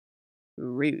 Wagstaff.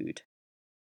 Rude.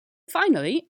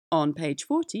 Finally, on page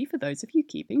 40, for those of you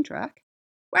keeping track,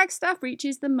 Wagstaff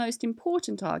reaches the most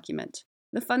important argument,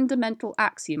 the fundamental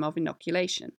axiom of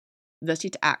inoculation, that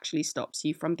it actually stops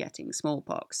you from getting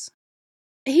smallpox.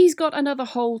 He's got another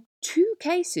whole 2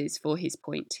 cases for his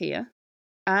point here,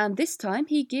 and this time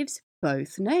he gives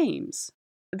both names.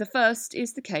 The first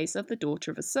is the case of the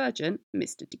daughter of a surgeon,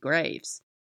 Mr. de Graves.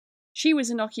 She was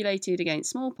inoculated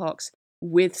against smallpox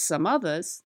with some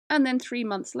others, and then 3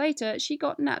 months later she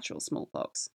got natural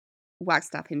smallpox.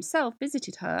 Wagstaff himself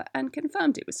visited her and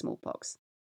confirmed it was smallpox.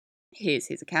 Here's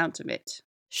his account of it.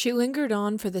 She lingered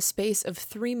on for the space of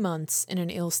 3 months in an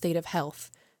ill state of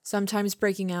health, sometimes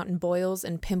breaking out in boils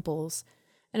and pimples,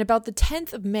 and about the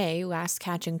 10th of May, last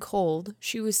catching cold,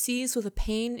 she was seized with a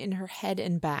pain in her head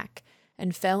and back,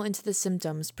 and fell into the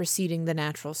symptoms preceding the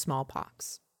natural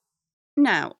smallpox.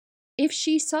 Now, if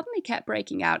she suddenly kept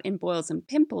breaking out in boils and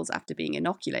pimples after being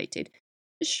inoculated,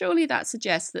 surely that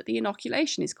suggests that the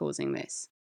inoculation is causing this.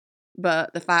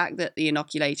 But the fact that the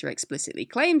inoculator explicitly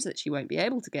claims that she won't be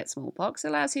able to get smallpox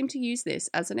allows him to use this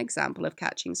as an example of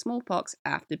catching smallpox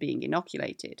after being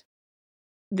inoculated.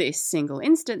 This single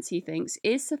instance, he thinks,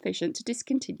 is sufficient to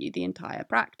discontinue the entire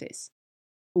practice.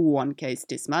 One case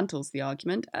dismantles the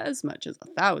argument as much as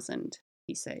 1,000,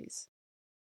 he says.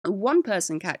 One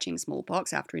person catching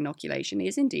smallpox after inoculation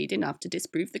is indeed enough to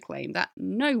disprove the claim that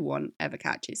no one ever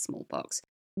catches smallpox,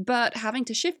 but having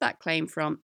to shift that claim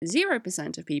from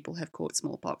 0% of people have caught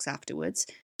smallpox afterwards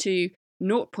to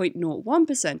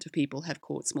 0.01% of people have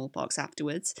caught smallpox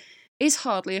afterwards is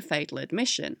hardly a fatal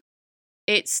admission.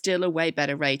 It's still a way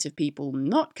better rate of people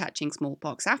not catching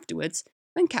smallpox afterwards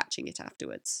than catching it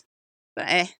afterwards.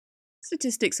 But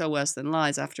Statistics are worse than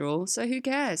lies, after all, so who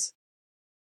cares?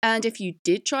 And if you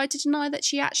did try to deny that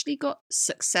she actually got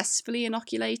successfully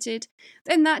inoculated,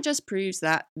 then that just proves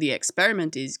that the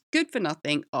experiment is good for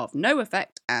nothing, of no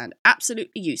effect, and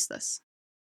absolutely useless.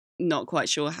 Not quite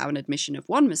sure how an admission of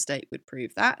one mistake would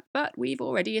prove that, but we've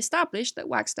already established that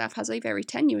Wagstaff has a very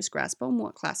tenuous grasp on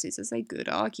what classes as a good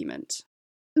argument.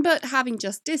 But having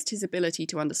just dissed his ability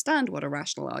to understand what a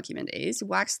rational argument is,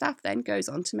 Wagstaff then goes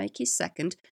on to make his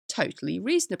second, totally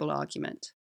reasonable argument.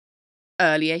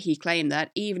 Earlier, he claimed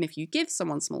that even if you give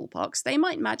someone smallpox, they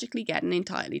might magically get an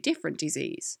entirely different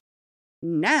disease.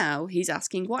 Now, he's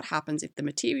asking what happens if the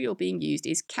material being used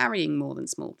is carrying more than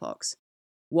smallpox.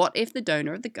 What if the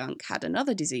donor of the gunk had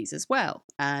another disease as well,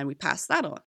 and we pass that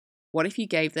on? What if you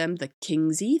gave them the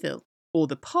king's evil, or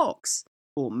the pox,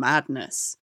 or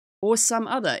madness, or some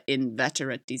other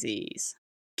inveterate disease?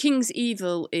 King's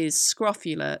evil is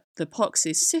scrofula, the pox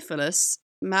is syphilis,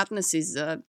 madness is,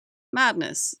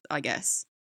 madness, I guess.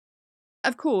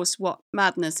 Of course, what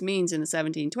madness means in the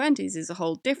 1720s is a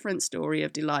whole different story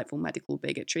of delightful medical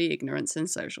bigotry, ignorance, and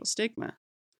social stigma.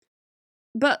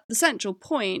 But the central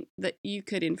point that you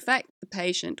could infect the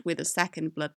patient with a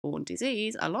second blood-borne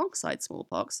disease alongside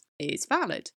smallpox is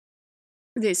valid.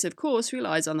 This, of course,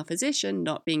 relies on the physician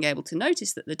not being able to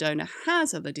notice that the donor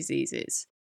has other diseases.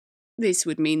 This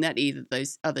would mean that either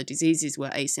those other diseases were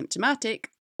asymptomatic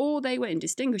or they were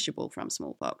indistinguishable from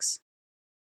smallpox.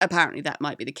 Apparently that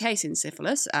might be the case in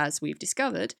syphilis, as we've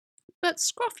discovered, but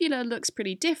scrofula looks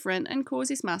pretty different and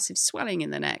causes massive swelling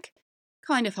in the neck.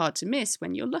 Kind of hard to miss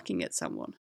when you're looking at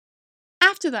someone.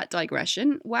 After that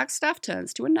digression, Wagstaff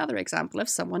turns to another example of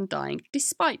someone dying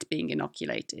despite being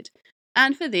inoculated,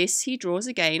 and for this he draws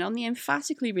again on the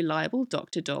emphatically reliable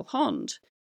Dr. Dolhond.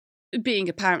 Being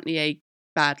apparently a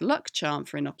bad luck charm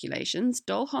for inoculations,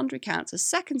 Dolhond recounts a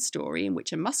second story in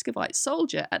which a Muscovite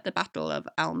soldier at the Battle of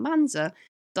Almanza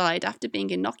died after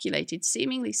being inoculated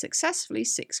seemingly successfully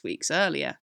 6 weeks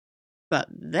earlier. But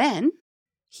then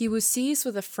he was seized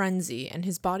with a frenzy, and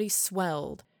his body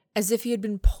swelled, as if he had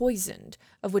been poisoned,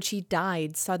 of which he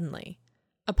died suddenly.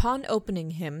 Upon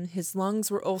opening him, his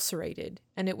lungs were ulcerated,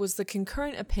 and it was the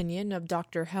concurrent opinion of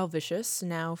Dr. Helvetius,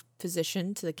 now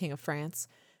physician to the King of France,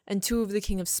 and 2 of the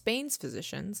King of Spain's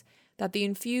physicians, that the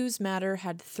infused matter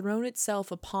had thrown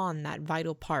itself upon that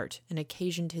vital part and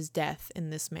occasioned his death in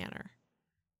this manner.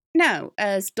 Now,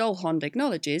 as Dolhond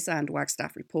acknowledges and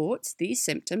Wagstaff reports, these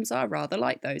symptoms are rather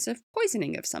like those of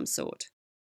poisoning of some sort,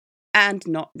 and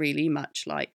not really much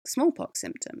like smallpox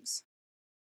symptoms.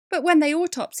 But when they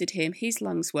autopsied him, his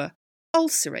lungs were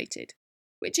ulcerated,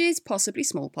 which is possibly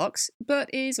smallpox, but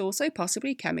is also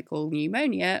possibly chemical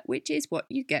pneumonia, which is what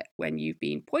you get when you've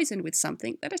been poisoned with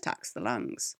something that attacks the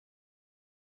lungs.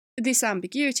 This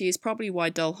ambiguity is probably why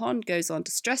Dolhond goes on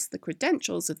to stress the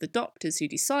credentials of the doctors who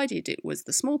decided it was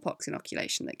the smallpox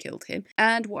inoculation that killed him,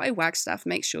 and why Wagstaff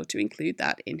makes sure to include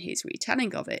that in his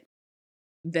retelling of it.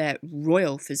 They're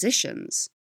royal physicians,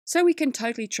 so we can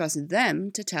totally trust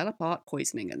them to tell apart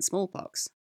poisoning and smallpox.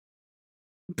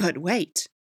 But wait,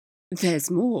 there's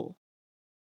more.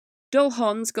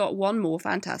 Dolhond's got one more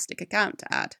fantastic account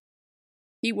to add.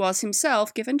 He was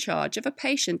himself given charge of a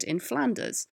patient in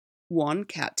Flanders, one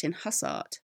Captain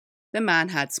Hussart. The man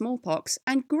had smallpox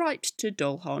and griped to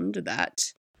Dolhond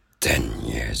that 10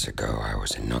 years ago I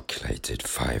was inoculated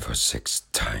 5 or 6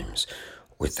 times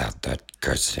without that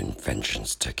cursed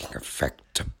invention's taking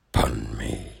effect upon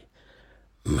me.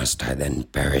 Must I then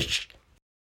perish?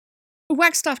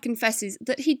 Wagstaff confesses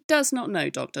that he does not know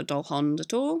Dr. Dolhond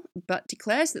at all, but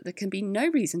declares that there can be no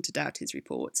reason to doubt his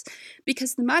reports,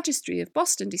 because the magistracy of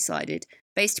Boston decided,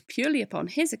 based purely upon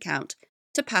his account,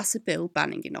 to pass a bill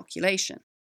banning inoculation.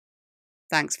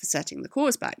 Thanks for setting the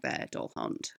cause back there,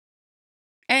 Dolhond.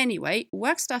 Anyway,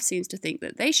 Wagstaff seems to think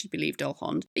that they should believe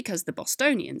Dolhond because the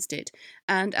Bostonians did,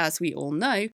 and as we all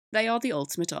know, they are the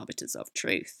ultimate arbiters of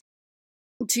truth.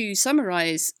 To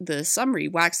summarise the summary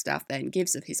Wagstaff then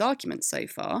gives of his argument so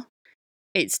far,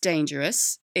 it's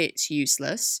dangerous, it's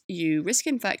useless, you risk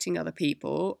infecting other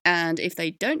people, and if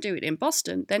they don't do it in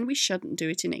Boston, then we shouldn't do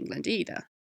it in England either.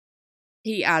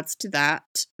 He adds to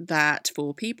that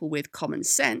for people with common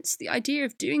sense, the idea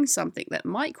of doing something that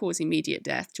might cause immediate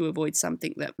death to avoid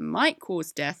something that might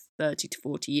cause death 30 to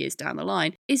 40 years down the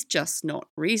line is just not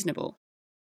reasonable.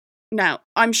 Now,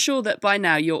 I'm sure that by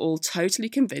now you're all totally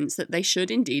convinced that they should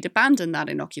indeed abandon that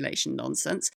inoculation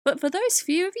nonsense, but for those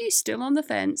few of you still on the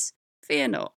fence, fear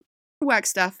not.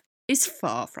 Wagstaff is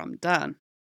far from done.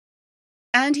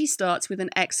 And he starts with an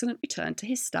excellent return to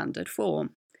his standard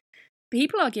form.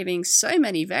 People are giving so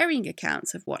many varying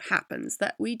accounts of what happens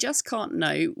that we just can't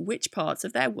know which parts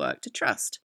of their work to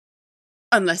trust.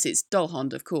 Unless it's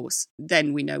Dolhond, of course.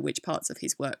 Then we know which parts of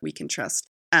his work we can trust.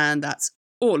 And that's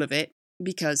all of it,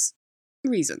 because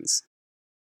reasons.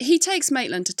 He takes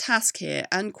Maitland to task here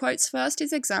and quotes first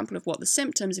his example of what the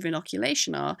symptoms of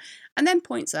inoculation are, and then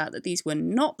points out that these were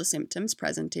not the symptoms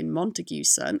present in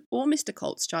Montague's son, or Mr.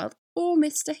 Colt's child, or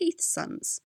Mr. Heath's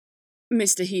sons.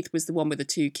 Mr. Heath was the one with the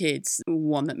 2 kids,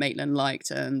 one that Maitland liked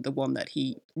and the one that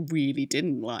he really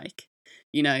didn't like.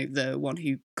 You know, the one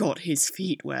who got his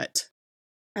feet wet.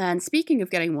 And speaking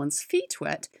of getting one's feet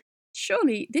wet,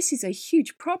 surely this is a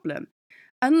huge problem.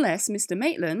 Unless Mr.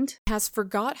 Maitland has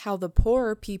forgot how the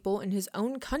poorer people in his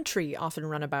own country often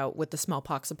run about with the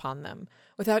smallpox upon them,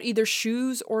 without either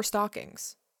shoes or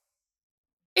stockings.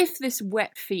 If this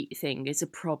wet feet thing is a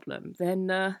problem,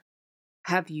 then,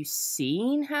 have you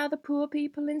seen how the poor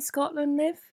people in Scotland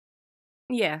live?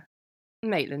 Yeah,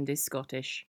 Maitland is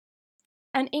Scottish.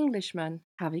 An Englishman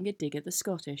having a dig at the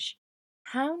Scottish.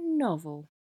 How novel.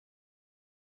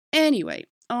 Anyway,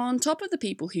 on top of the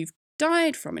people who've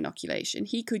died from inoculation,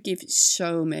 he could give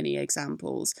so many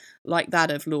examples, like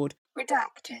that of Lord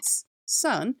Redacted's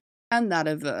son, and that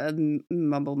of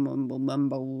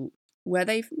Mumble, where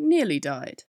they've nearly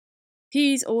died.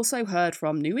 He's also heard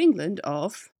from New England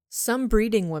of some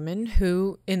breeding women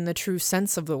who, in the true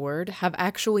sense of the word, have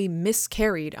actually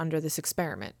miscarried under this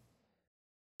experiment.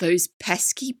 Those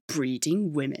pesky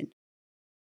breeding women.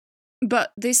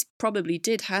 But this probably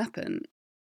did happen.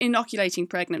 Inoculating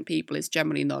pregnant people is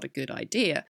generally not a good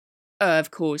idea. Of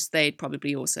course, they'd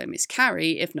probably also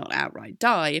miscarry, if not outright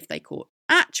die, if they caught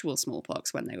actual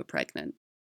smallpox when they were pregnant.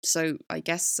 So I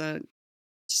guess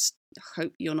just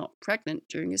hope you're not pregnant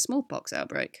during a smallpox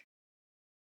outbreak.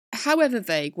 However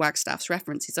vague Wagstaff's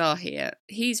references are here,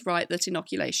 he's right that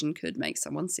inoculation could make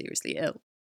someone seriously ill.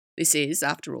 This is,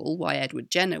 after all, why Edward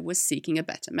Jenner was seeking a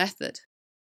better method.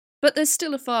 But there's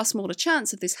still a far smaller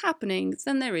chance of this happening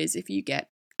than there is if you get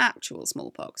actual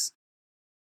smallpox.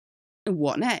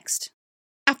 What next?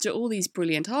 After all these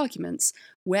brilliant arguments,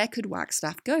 where could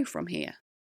Wagstaff go from here?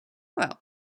 Well,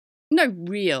 no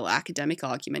real academic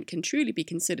argument can truly be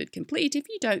considered complete if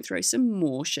you don't throw some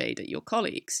more shade at your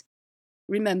colleagues.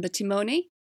 Remember Timony,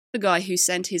 the guy who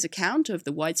sent his account of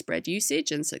the widespread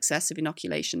usage and success of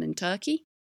inoculation in Turkey?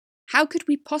 How could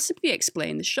we possibly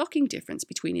explain the shocking difference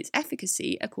between its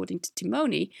efficacy, according to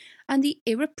Timony, and the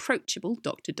irreproachable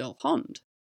Dr. Dolhond?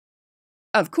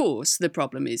 Of course, the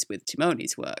problem is with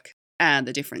Timony's work, and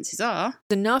the differences are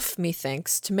enough,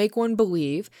 methinks, to make one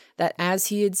believe that as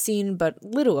he had seen but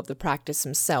little of the practice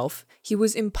himself, he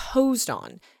was imposed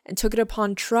on, and took it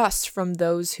upon trust from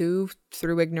those who,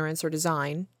 through ignorance or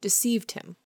design, deceived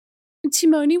him.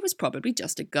 Timony was probably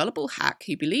just a gullible hack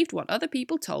who believed what other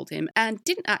people told him and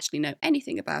didn't actually know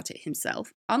anything about it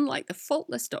himself, unlike the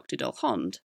faultless Dr.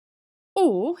 Dolhond.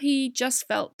 Or he just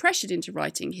felt pressured into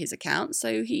writing his account,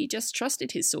 so he just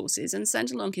trusted his sources and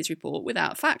sent along his report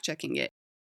without fact-checking it.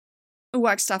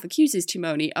 Wagstaff accuses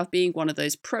Timony of being one of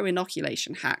those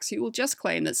pro-inoculation hacks who will just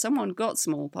claim that someone got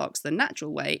smallpox the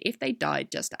natural way if they died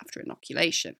just after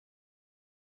inoculation.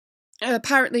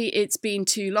 Apparently, it's been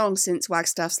too long since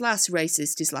Wagstaff's last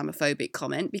racist Islamophobic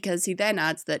comment, because he then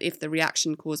adds that if the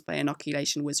reaction caused by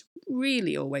inoculation was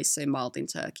really always so mild in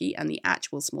Turkey and the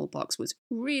actual smallpox was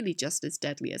really just as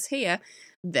deadly as here,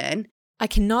 then I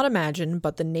cannot imagine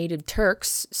but the native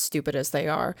Turks, stupid as they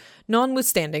are,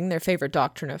 notwithstanding their favorite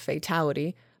doctrine of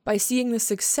fatality, by seeing the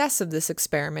success of this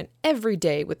experiment every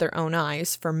day with their own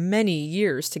eyes for many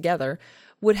years together,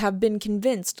 would have been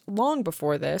convinced long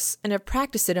before this and have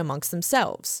practiced it amongst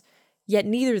themselves. Yet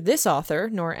neither this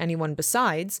author, nor anyone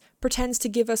besides, pretends to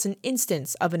give us an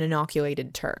instance of an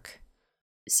inoculated Turk.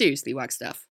 Seriously,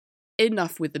 Wagstaff.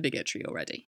 Enough with the bigotry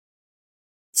already.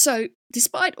 So,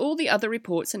 despite all the other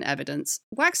reports and evidence,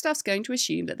 Wagstaff's going to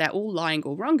assume that they're all lying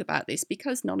or wrong about this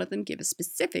because none of them give a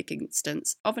specific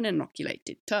instance of an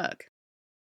inoculated Turk.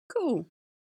 Cool.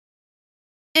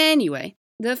 Anyway,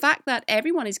 the fact that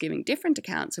everyone is giving different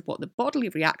accounts of what the bodily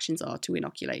reactions are to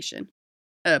inoculation,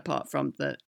 apart from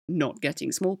the not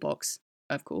getting smallpox,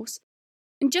 of course,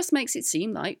 and just makes it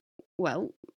seem like,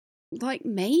 well, like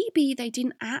maybe they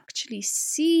didn't actually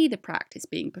see the practice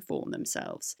being performed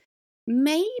themselves.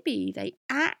 Maybe they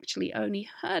actually only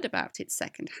heard about it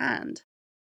secondhand.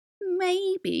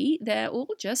 Maybe they're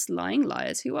all just lying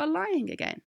liars who are lying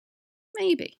again.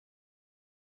 Maybe.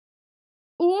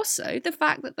 Also, the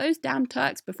fact that those damn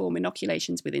Turks perform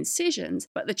inoculations with incisions,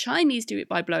 but the Chinese do it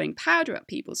by blowing powder up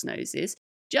people's noses,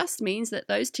 just means that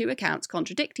those two accounts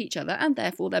contradict each other and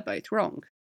therefore they're both wrong.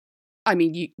 I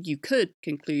mean, you could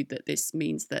conclude that this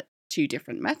means that two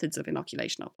different methods of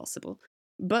inoculation are possible,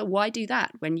 but why do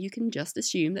that when you can just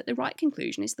assume that the right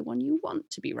conclusion is the one you want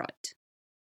to be right?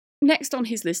 Next on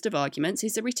his list of arguments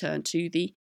is a return to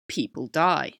the people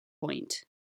die point.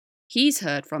 He's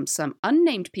heard from some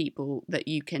unnamed people that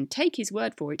you can take his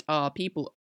word for it are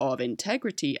people of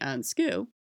integrity and skill,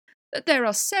 that there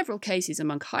are several cases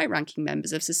among high-ranking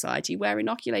members of society where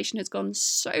inoculation has gone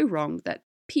so wrong that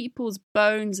people's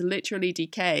bones literally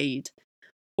decayed,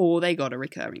 or they got a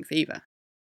recurring fever.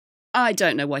 I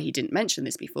don't know why he didn't mention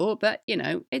this before, but,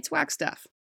 it's Wagstaff.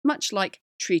 Much like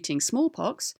treating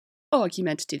smallpox,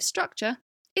 argumentative structure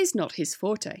is not his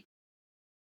forte.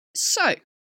 So,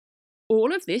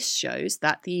 all of this shows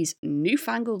that these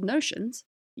newfangled notions,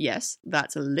 yes,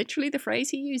 that's literally the phrase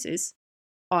he uses,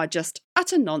 are just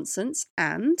utter nonsense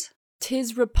and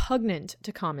 'tis repugnant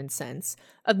to common sense,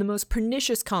 of the most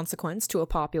pernicious consequence to a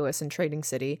populous and trading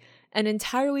city, and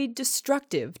entirely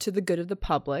destructive to the good of the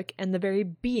public and the very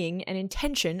being and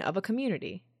intention of a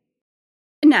community.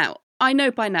 Now, I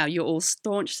know by now you're all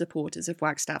staunch supporters of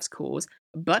Wagstaff's cause,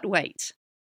 but wait.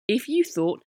 If you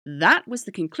thought that was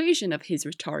the conclusion of his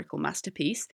rhetorical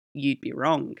masterpiece, you'd be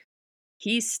wrong.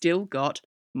 He's still got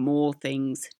more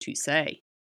things to say.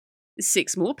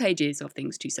 6 more pages of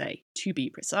things to say, to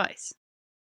be precise.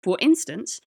 For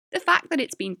instance, the fact that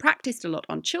it's been practiced a lot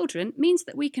on children means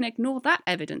that we can ignore that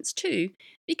evidence too,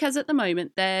 because at the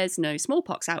moment there's no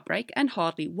smallpox outbreak and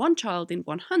hardly 1 child in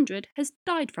 100 has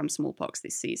died from smallpox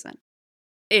this season.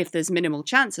 If there's minimal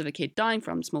chance of a kid dying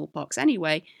from smallpox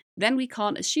anyway, then we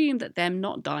can't assume that them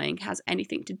not dying has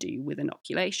anything to do with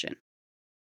inoculation.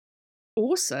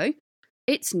 Also,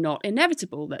 it's not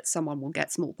inevitable that someone will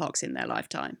get smallpox in their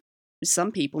lifetime.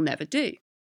 Some people never do.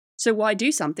 So why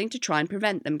do something to try and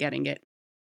prevent them getting it?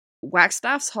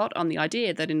 Wagstaff's hot on the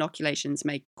idea that inoculations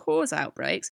may cause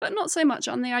outbreaks, but not so much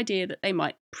on the idea that they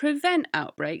might prevent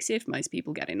outbreaks if most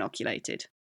people get inoculated.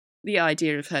 The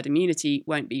idea of herd immunity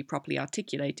won't be properly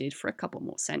articulated for a couple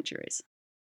more centuries.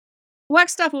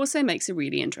 Wagstaff also makes a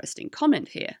really interesting comment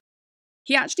here.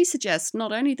 He actually suggests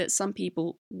not only that some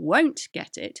people won't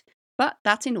get it, but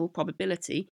that in all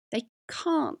probability they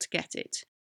can't get it,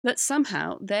 that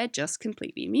somehow they're just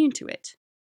completely immune to it.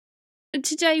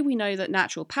 Today we know that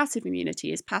natural passive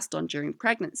immunity is passed on during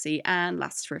pregnancy and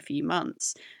lasts for a few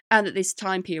months, and that this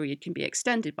time period can be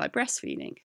extended by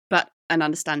breastfeeding. But an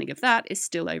understanding of that is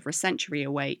still over a century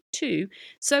away too,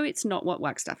 so it's not what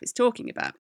Wagstaff is talking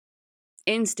about.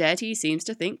 Instead, he seems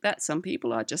to think that some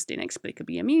people are just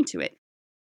inexplicably immune to it.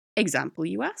 Example,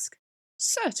 you ask?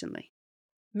 Certainly.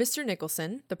 Mr.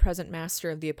 Nicholson, the present master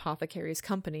of the apothecary's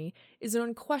company, is an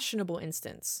unquestionable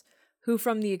instance, who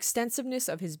from the extensiveness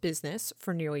of his business,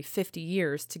 for nearly 50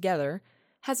 years together,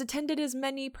 has attended as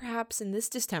many perhaps in this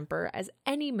distemper as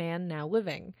any man now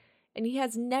living, and he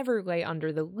has never lay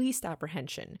under the least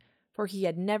apprehension, for he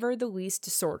had never the least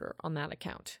disorder on that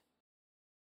account.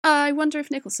 I wonder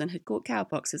if Nicholson had caught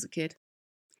cowpox as a kid.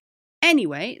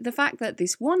 Anyway, the fact that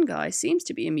this one guy seems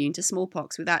to be immune to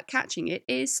smallpox without catching it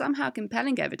is somehow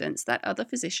compelling evidence that other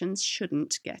physicians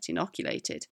shouldn't get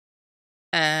inoculated.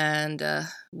 And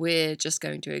we're just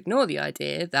going to ignore the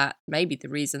idea that maybe the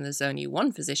reason there's only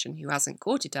one physician who hasn't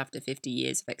caught it after 50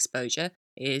 years of exposure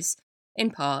is,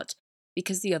 in part,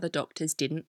 because the other doctors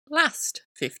didn't last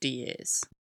 50 years.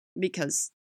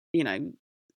 Because,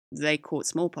 they caught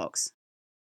smallpox.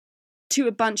 To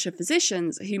a bunch of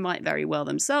physicians who might very well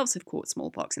themselves have caught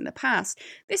smallpox in the past,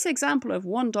 this example of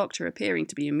one doctor appearing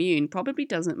to be immune probably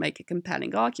doesn't make a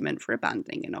compelling argument for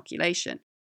abandoning inoculation.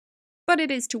 But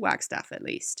it is to Wagstaff at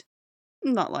least.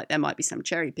 Not like there might be some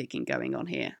cherry-picking going on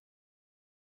here.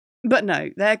 But no,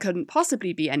 there couldn't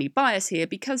possibly be any bias here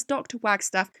because Dr.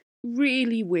 Wagstaff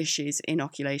really wishes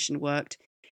inoculation worked.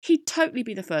 He'd totally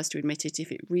be the first to admit it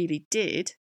if it really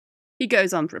did. He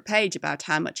goes on for a page about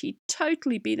how much he'd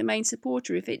totally be the main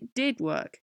supporter if it did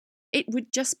work. It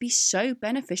would just be so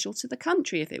beneficial to the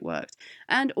country if it worked,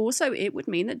 and also it would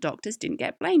mean that doctors didn't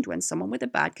get blamed when someone with a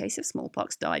bad case of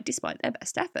smallpox died despite their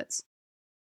best efforts.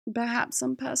 Perhaps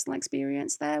some personal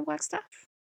experience there, Wagstaff?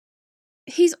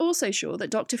 He's also sure that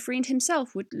Dr. Freend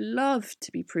himself would love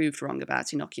to be proved wrong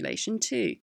about inoculation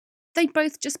too. They'd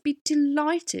both just be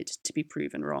delighted to be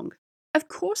proven wrong. Of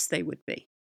course they would be.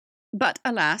 But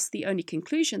alas, the only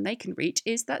conclusion they can reach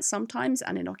is that sometimes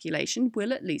an inoculation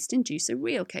will at least induce a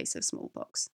real case of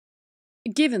smallpox.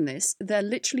 Given this, there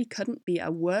literally couldn't be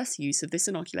a worse use of this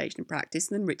inoculation practice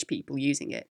than rich people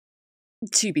using it.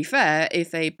 To be fair,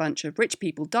 if a bunch of rich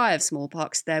people die of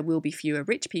smallpox, there will be fewer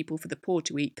rich people for the poor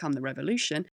to eat come the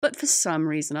revolution, but for some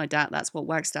reason I doubt that's what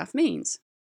Wagstaff means.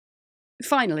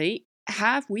 Finally,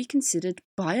 have we considered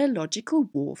biological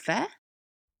warfare?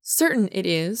 Certain it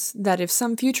is that if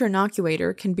some future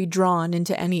inoculator can be drawn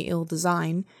into any ill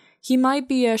design, He might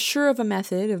be as sure of a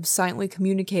method of silently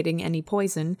communicating any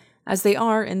poison as they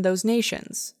are in those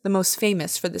nations, the most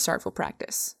famous for this artful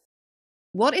practice.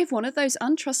 What if one of those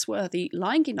untrustworthy,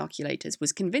 lying inoculators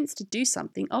was convinced to do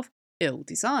something of ill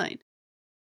design?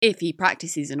 If he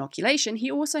practices inoculation, he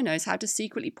also knows how to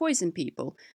secretly poison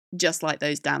people, just like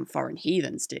those damn foreign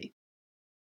heathens do.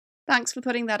 Thanks for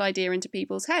putting that idea into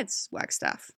people's heads,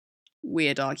 Wagstaff.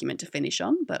 Weird argument to finish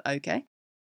on, but okay.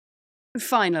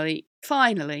 Finally,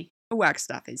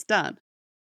 Wagstaff is done.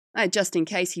 Just in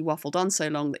case he waffled on so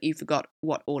long that you forgot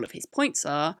what all of his points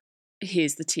are,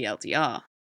 here's the TLDR.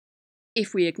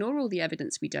 If we ignore all the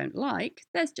evidence we don't like,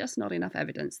 there's just not enough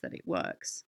evidence that it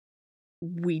works.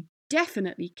 We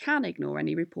definitely can ignore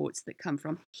any reports that come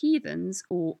from heathens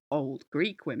or old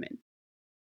Greek women.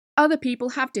 Other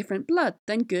people have different blood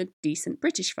than good, decent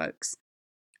British folks.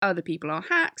 Other people are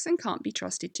hacks and can't be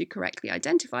trusted to correctly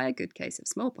identify a good case of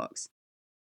smallpox.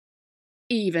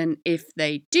 Even if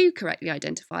they do correctly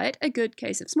identify it, a good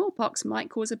case of smallpox might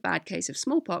cause a bad case of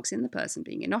smallpox in the person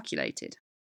being inoculated.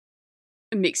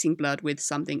 Mixing blood with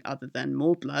something other than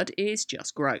more blood is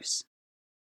just gross.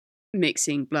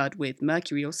 Mixing blood with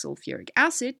mercury or sulfuric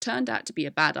acid turned out to be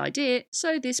a bad idea,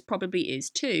 so this probably is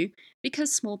too,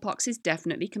 because smallpox is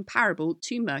definitely comparable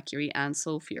to mercury and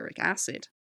sulfuric acid.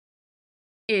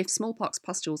 If smallpox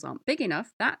pustules aren't big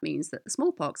enough, that means that the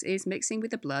smallpox is mixing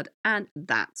with the blood, and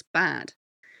that's bad.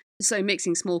 So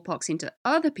mixing smallpox into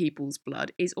other people's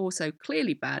blood is also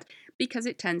clearly bad because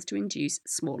it tends to induce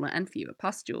smaller and fewer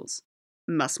pustules.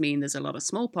 Must mean there's a lot of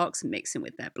smallpox mixing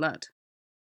with their blood.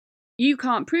 You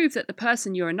can't prove that the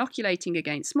person you're inoculating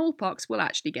against smallpox will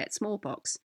actually get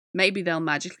smallpox. Maybe they'll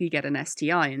magically get an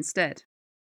STI instead.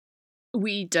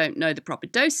 We don't know the proper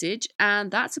dosage,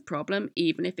 and that's a problem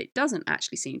even if it doesn't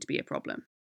actually seem to be a problem.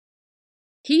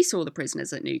 He saw the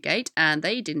prisoners at Newgate, and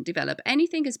they didn't develop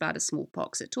anything as bad as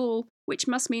smallpox at all, which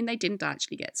must mean they didn't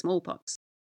actually get smallpox.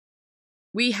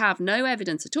 We have no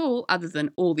evidence at all, other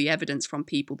than all the evidence from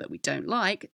people that we don't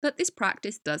like, that this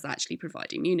practice does actually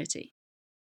provide immunity.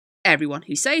 Everyone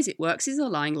who says it works is a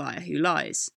lying liar who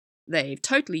lies. They've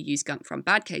totally used gunk from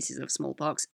bad cases of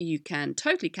smallpox, you can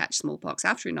totally catch smallpox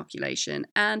after inoculation,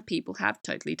 and people have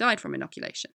totally died from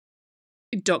inoculation.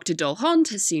 Dr. Dolhond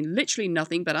has seen literally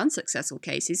nothing but unsuccessful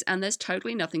cases, and there's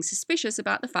totally nothing suspicious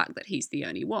about the fact that he's the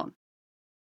only one.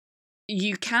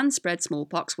 You can spread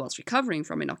smallpox whilst recovering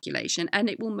from inoculation, and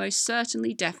it will most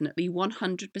certainly, definitely,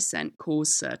 100%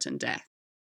 cause certain death.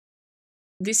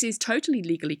 This is totally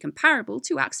legally comparable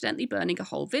to accidentally burning a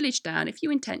whole village down if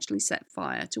you intentionally set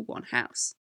fire to one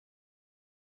house.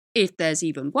 If there's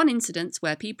even one incident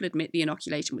where people admit the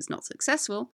inoculation was not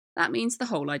successful, that means the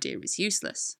whole idea is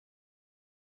useless.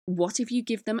 What if you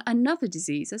give them another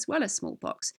disease as well as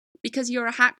smallpox, because you're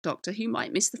a hack doctor who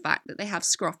might miss the fact that they have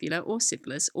scrofula or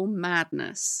syphilis or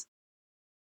madness?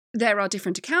 There are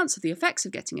different accounts of the effects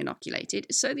of getting inoculated,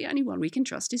 so the only one we can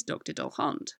trust is Dr.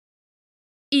 Dolhond.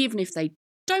 Even if they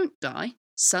don't die,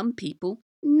 some people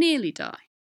nearly die.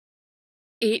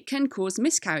 It can cause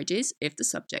miscarriages if the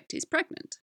subject is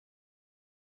pregnant.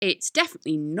 It's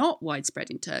definitely not widespread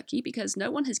in Turkey because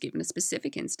no one has given a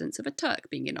specific instance of a Turk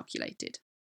being inoculated.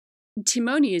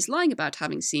 Timoni is lying about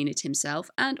having seen it himself,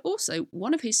 and also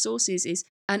one of his sources is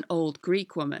an old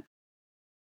Greek woman.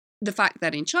 The fact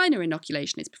that in China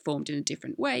inoculation is performed in a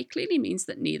different way clearly means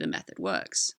that neither method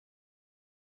works.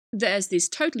 There's this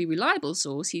totally reliable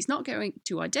source he's not going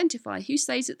to identify who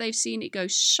says that they've seen it go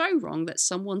so wrong that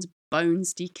someone's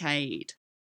bones decayed.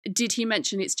 Did he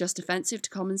mention it's just offensive to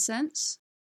common sense?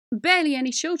 Barely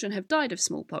any children have died of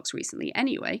smallpox recently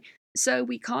anyway, so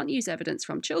we can't use evidence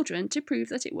from children to prove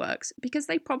that it works because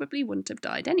they probably wouldn't have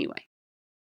died anyway.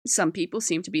 Some people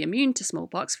seem to be immune to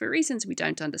smallpox for reasons we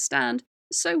don't understand,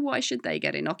 so why should they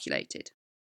get inoculated?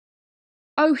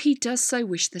 Oh, he does so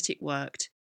wish that it worked.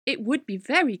 It would be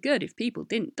very good if people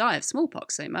didn't die of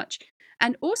smallpox so much,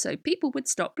 and also people would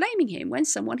stop blaming him when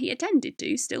someone he attended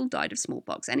to still died of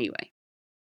smallpox anyway.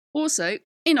 Also,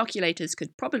 inoculators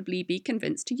could probably be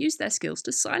convinced to use their skills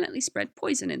to silently spread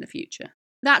poison in the future.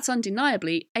 That's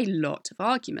undeniably a lot of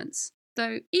arguments,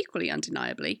 though equally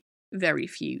undeniably, very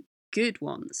few good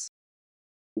ones.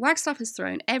 Wagstaff has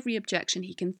thrown every objection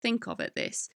he can think of at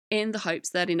this, in the hopes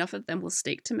that enough of them will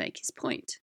stick to make his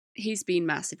point. He's been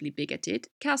massively bigoted,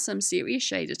 cast some serious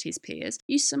shade at his peers,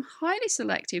 used some highly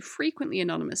selective, frequently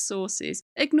anonymous sources,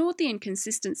 ignored the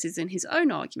inconsistencies in his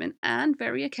own argument, and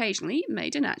very occasionally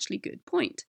made an actually good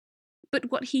point.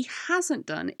 But what he hasn't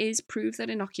done is prove that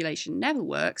inoculation never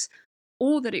works,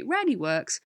 or that it rarely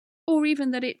works, or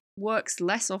even that it works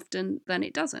less often than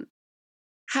it doesn't.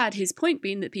 Had his point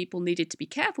been that people needed to be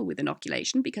careful with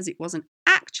inoculation because it wasn't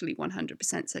actually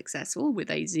 100% successful with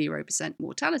a 0%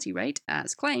 mortality rate,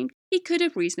 as claimed, he could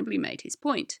have reasonably made his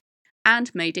point,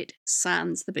 and made it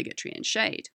sans the bigotry and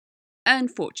shade.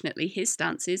 Unfortunately, his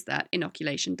stance is that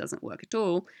inoculation doesn't work at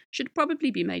all, should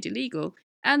probably be made illegal,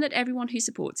 and that everyone who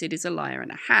supports it is a liar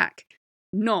and a hack.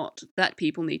 Not that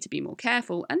people need to be more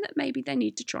careful, and that maybe they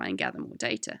need to try and gather more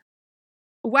data.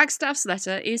 Wagstaff's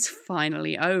letter is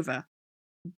finally over.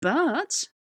 But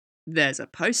there's a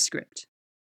postscript.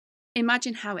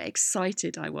 Imagine how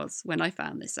excited I was when I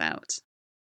found this out.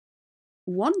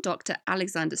 One Dr.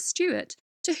 Alexander Stewart,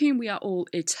 to whom we are all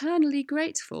eternally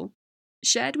grateful,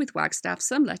 shared with Wagstaff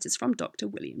some letters from Dr.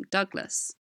 William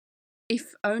Douglas.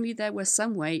 If only there were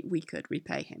some way we could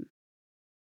repay him.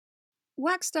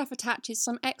 Wagstaff attaches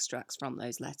some extracts from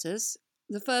those letters.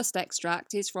 The first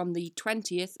extract is from the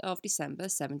 20th of December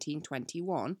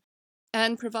 1721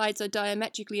 and provides a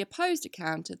diametrically opposed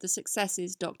account of the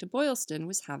successes Dr. Boylston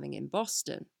was having in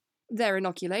Boston. Their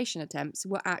inoculation attempts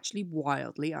were actually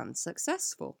wildly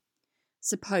unsuccessful.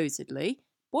 Supposedly,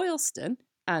 Boylston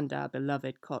and our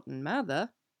beloved Cotton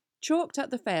Mather chalked up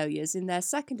the failures in their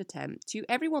second attempt to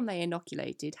everyone they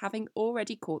inoculated having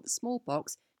already caught the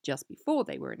smallpox just before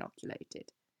they were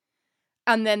inoculated.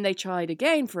 And then they tried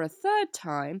again for a third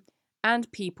time,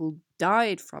 and people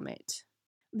died from it.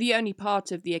 The only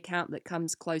part of the account that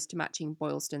comes close to matching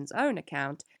Boylston's own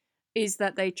account is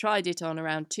that they tried it on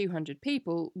around 200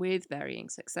 people with varying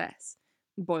success.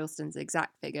 Boylston's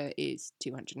exact figure is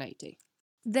 280.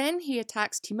 Then he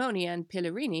attacks Timoni and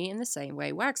Pillarini in the same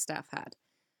way Wagstaff had.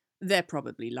 They're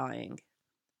probably lying.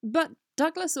 But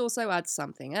Douglas also adds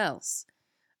something else.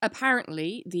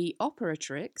 Apparently, the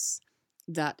operatrix,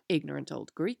 that ignorant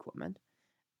old Greek woman,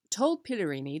 told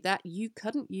Pillarini that you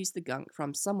couldn't use the gunk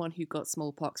from someone who got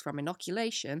smallpox from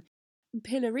inoculation.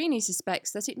 Pillarini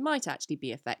suspects that it might actually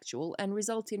be effectual and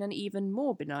result in an even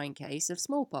more benign case of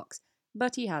smallpox,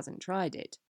 but he hasn't tried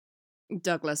it.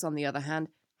 Douglas, on the other hand,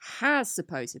 has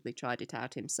supposedly tried it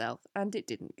out himself, and it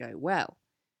didn't go well.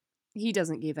 He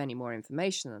doesn't give any more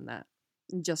information than that.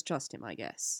 Just trust him, I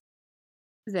guess.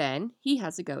 Then he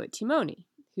has a go at Timoni,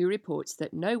 who reports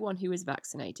that no one who was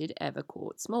vaccinated ever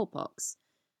caught smallpox.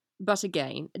 But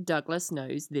again, Douglas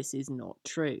knows this is not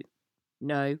true.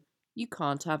 No, you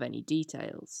can't have any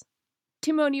details.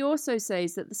 Timoni also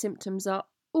says that the symptoms are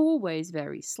always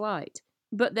very slight,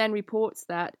 but then reports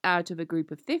that out of a group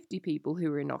of 50 people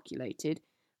who were inoculated,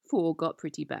 4 got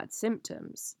pretty bad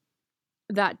symptoms.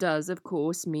 That does, of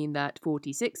course, mean that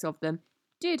 46 of them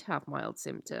did have mild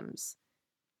symptoms.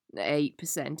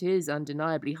 8% is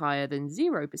undeniably higher than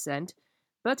 0%,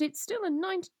 but it's still a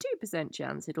 92%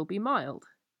 chance it'll be mild.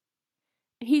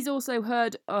 He's also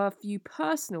heard a few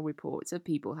personal reports of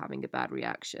people having a bad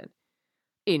reaction.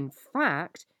 In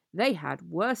fact, they had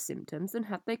worse symptoms than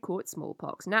had they caught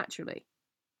smallpox naturally.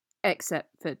 Except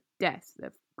for death,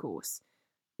 of course.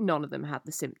 None of them had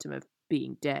the symptom of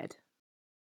being dead.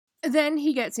 Then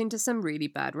he gets into some really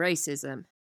bad racism.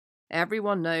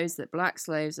 Everyone knows that black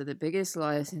slaves are the biggest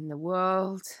liars in the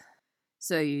world,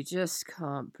 so you just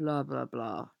can't blah blah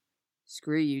blah.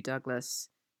 Screw you, Douglas.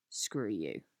 Screw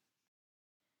you.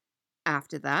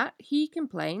 After that, he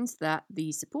complains that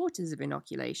the supporters of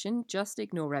inoculation just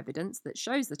ignore evidence that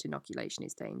shows that inoculation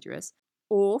is dangerous,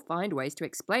 or find ways to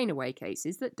explain away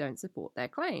cases that don't support their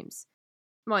claims.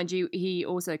 Mind you, he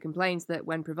also complains that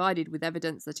when provided with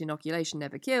evidence that inoculation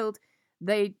never killed,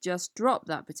 they just drop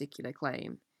that particular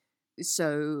claim.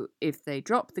 So if they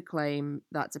drop the claim,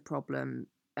 that's a problem,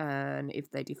 and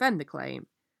if they defend the claim,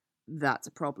 that's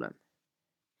a problem.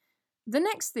 The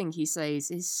next thing he says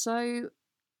is so...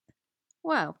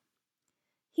 well,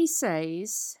 he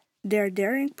says... Their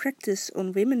daring practice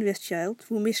on women with child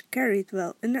who miscarried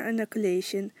while under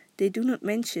inoculation they do not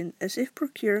mention, as if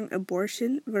procuring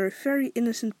abortion were a very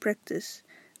innocent practice.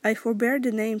 I forbear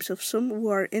the names of some who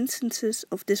are instances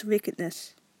of this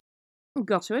wickedness.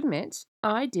 Got to admit,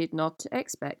 I did not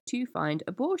expect to find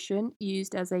abortion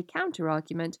used as a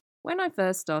counter-argument when I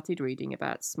first started reading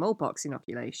about smallpox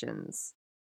inoculations.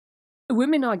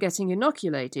 Women are getting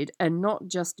inoculated and not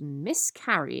just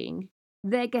miscarrying,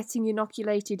 they're getting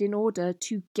inoculated in order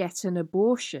to get an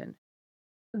abortion.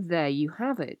 There you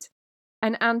have it.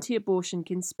 An anti-abortion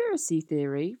conspiracy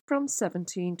theory from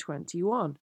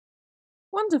 1721.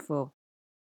 Wonderful.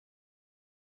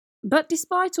 But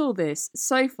despite all this,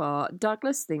 so far,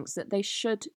 Douglas thinks that they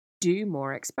should do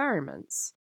more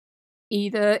experiments.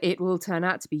 Either it will turn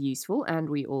out to be useful and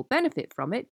we all benefit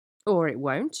from it, or it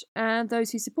won't, and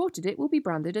those who supported it will be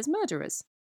branded as murderers.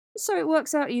 So it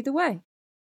works out either way.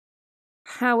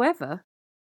 However,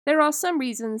 there are some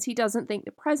reasons he doesn't think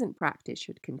the present practice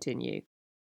should continue.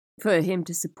 For him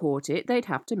to support it, they'd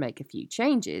have to make a few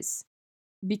changes.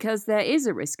 Because there is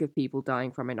a risk of people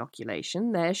dying from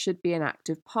inoculation, there should be an act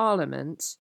of Parliament,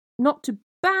 not to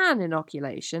ban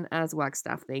inoculation, as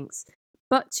Wagstaff thinks,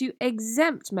 but to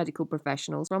exempt medical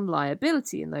professionals from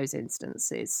liability in those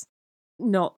instances.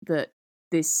 Not that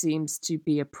this seems to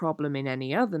be a problem in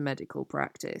any other medical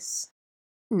practice.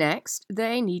 Next,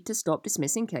 they need to stop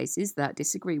dismissing cases that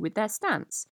disagree with their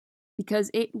stance,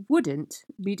 because it wouldn't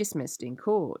be dismissed in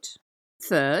court.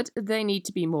 Third, they need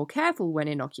to be more careful when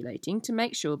inoculating to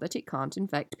make sure that it can't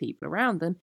infect people around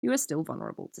them who are still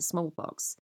vulnerable to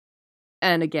smallpox.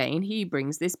 And again, he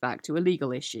brings this back to a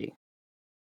legal issue.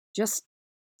 Just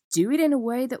do it in a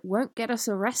way that won't get us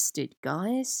arrested,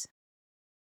 guys.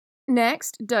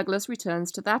 Next, Douglas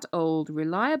returns to that old,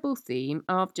 reliable theme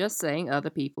of just saying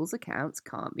other people's accounts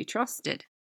can't be trusted.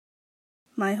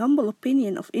 My humble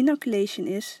opinion of inoculation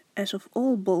is, as of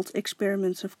all bold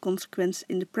experiments of consequence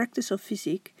in the practice of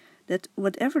physique, that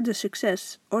whatever the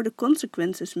success or the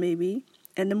consequences may be,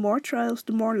 and the more trials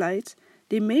the more light,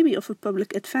 they may be of a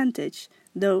public advantage,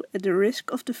 though at the risk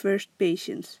of the first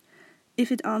patients. If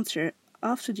it answer,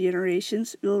 after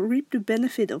generations will reap the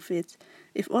benefit of it.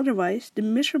 If otherwise, the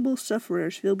miserable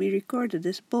sufferers will be recorded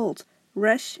as bold,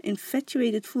 rash,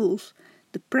 infatuated fools,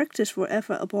 the practice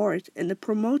forever abhorred, and the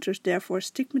promoters therefore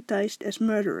stigmatized as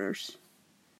murderers.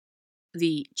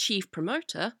 The chief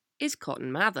promoter is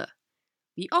Cotton Mather.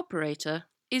 The operator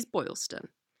is Boylston.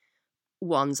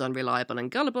 One's unreliable and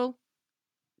gullible,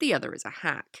 the other is a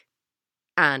hack.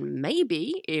 And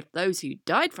maybe if those who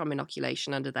died from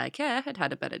inoculation under their care had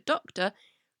had a better doctor,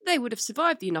 they would have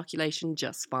survived the inoculation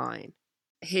just fine.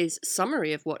 His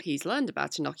summary of what he's learned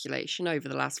about inoculation over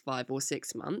the last 5 or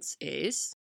 6 months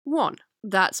is 1.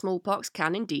 That smallpox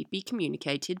can indeed be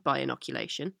communicated by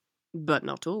inoculation, but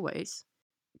not always.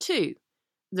 2.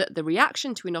 That the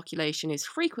reaction to inoculation is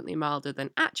frequently milder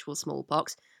than actual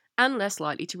smallpox and less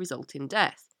likely to result in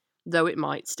death, though it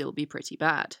might still be pretty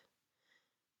bad.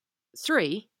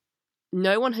 3.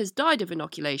 No one has died of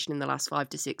inoculation in the last 5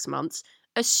 to 6 months,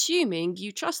 assuming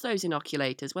you trust those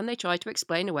inoculators when they try to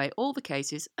explain away all the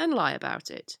cases and lie about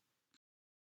it.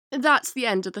 That's the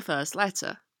end of the first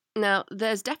letter. Now,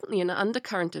 there's definitely an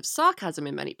undercurrent of sarcasm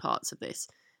in many parts of this,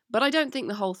 but I don't think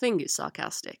the whole thing is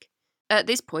sarcastic. At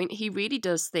this point, he really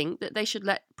does think that they should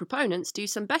let proponents do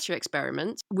some better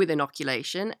experiments with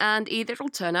inoculation, and either it'll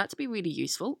turn out to be really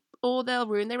useful, or they'll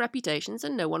ruin their reputations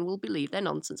and no one will believe their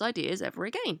nonsense ideas ever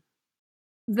again.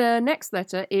 The next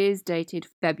letter is dated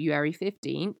February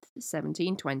 15th,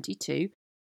 1722,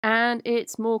 and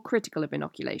it's more critical of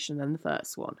inoculation than the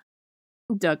first one.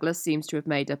 Douglas seems to have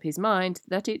made up his mind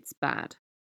that it's bad.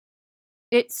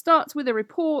 It starts with a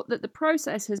report that the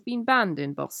process has been banned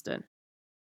in Boston.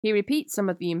 He repeats some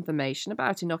of the information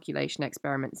about inoculation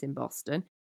experiments in Boston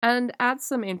and adds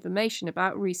some information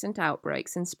about recent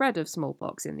outbreaks and spread of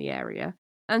smallpox in the area,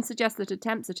 and suggests that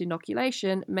attempts at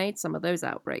inoculation made some of those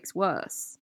outbreaks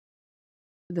worse.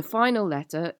 The final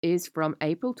letter is from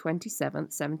April 27,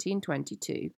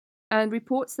 1722, and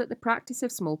reports that the practice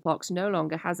of smallpox no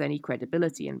longer has any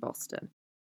credibility in Boston.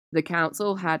 The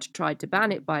council had tried to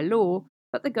ban it by law,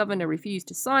 but the governor refused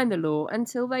to sign the law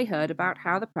until they heard about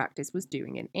how the practice was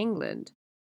doing in England.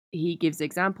 He gives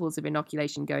examples of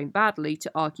inoculation going badly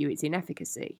to argue its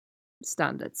inefficacy.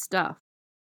 Standard stuff.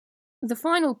 The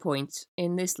final point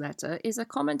in this letter is a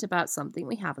comment about something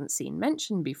we haven't seen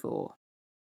mentioned before.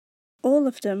 All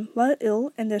of them, while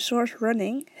ill and their sores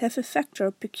running, have a factor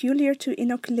peculiar to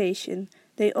inoculation.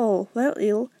 They all, while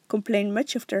ill, complain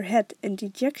much of their head and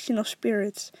dejection of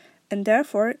spirits, and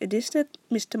therefore it is that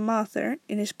Mr. Mather,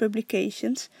 in his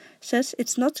publications, says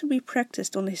it's not to be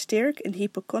practiced on hysteric and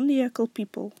hypochondriacal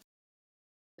people.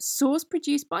 Sores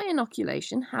produced by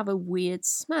inoculation have a weird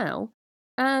smell,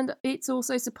 and it's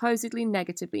also supposedly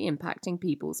negatively impacting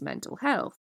people's mental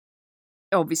health.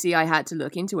 Obviously, I had to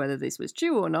look into whether this was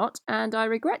true or not, and I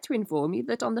regret to inform you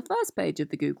that on the first page of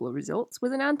the Google results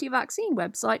was an anti-vaccine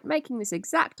website making this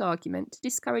exact argument to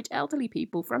discourage elderly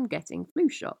people from getting flu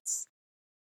shots.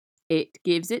 It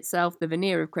gives itself the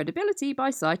veneer of credibility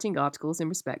by citing articles in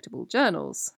respectable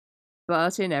journals.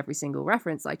 But in every single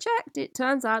reference I checked, it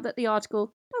turns out that the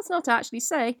article does not actually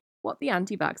say what the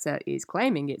anti-vaxxer is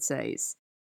claiming it says.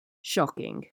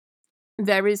 Shocking.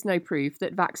 There is no proof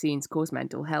that vaccines cause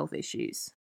mental health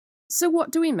issues. So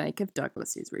what do we make of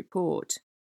Douglas's report?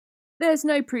 There's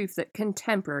no proof that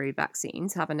contemporary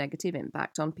vaccines have a negative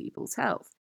impact on people's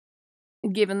health.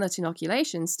 Given that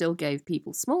inoculation still gave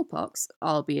people smallpox,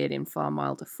 albeit in far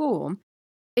milder form,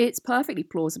 it's perfectly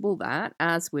plausible that,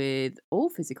 as with all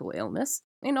physical illness,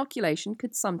 inoculation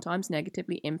could sometimes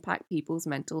negatively impact people's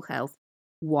mental health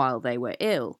while they were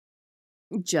ill,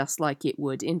 just like it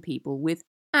would in people with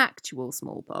actual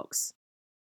smallpox.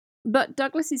 But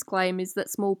Douglas's claim is that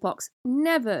smallpox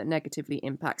never negatively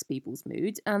impacts people's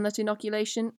mood and that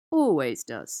inoculation always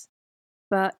does.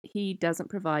 But he doesn't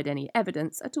provide any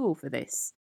evidence at all for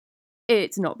this.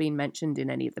 It's not been mentioned in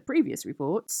any of the previous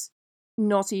reports.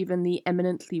 Not even the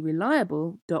eminently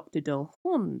reliable Dr.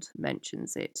 Dolhond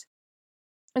mentions it.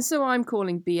 And so I'm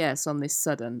calling BS on this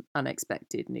sudden,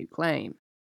 unexpected new claim.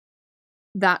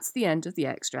 That's the end of the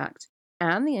extract,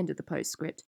 and the end of the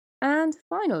postscript, and,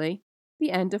 finally,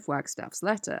 the end of Wagstaff's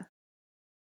letter.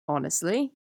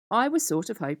 Honestly, I was sort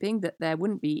of hoping that there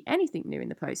wouldn't be anything new in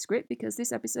the postscript because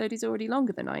this episode is already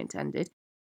longer than I intended,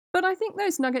 but I think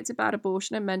those nuggets about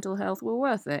abortion and mental health were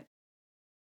worth it.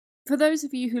 For those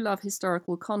of you who love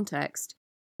historical context,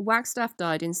 Wagstaff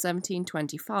died in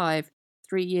 1725,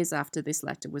 3 years after this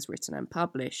letter was written and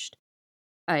published.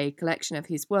 A collection of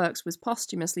his works was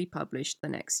posthumously published the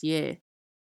next year.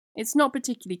 It's not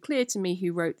particularly clear to me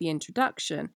who wrote the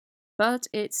introduction, but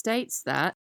it states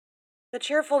that the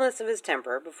cheerfulness of his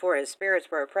temper, before his spirits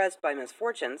were oppressed by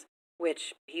misfortunes,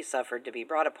 which he suffered to be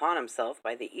brought upon himself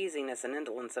by the easiness and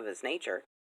indolence of his nature,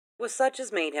 was such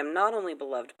as made him not only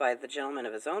beloved by the gentlemen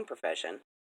of his own profession,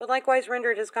 but likewise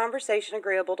rendered his conversation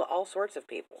agreeable to all sorts of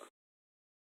people.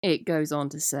 It goes on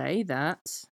to say that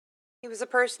he was a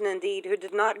person, indeed, who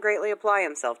did not greatly apply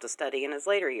himself to study in his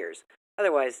later years,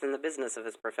 otherwise than the business of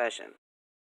his profession.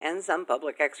 And some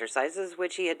public exercises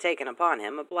which he had taken upon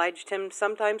him obliged him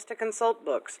sometimes to consult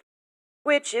books,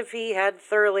 which, if he had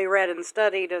thoroughly read and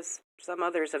studied, as some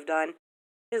others have done,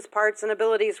 his parts and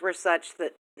abilities were such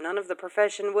that none of the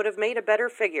profession would have made a better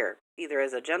figure, either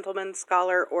as a gentleman,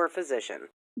 scholar, or physician.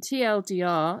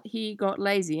 TLDR, he got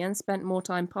lazy and spent more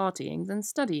time partying than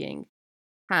studying.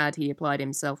 Had he applied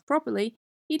himself properly,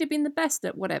 he'd have been the best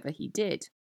at whatever he did.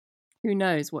 Who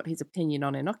knows what his opinion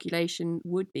on inoculation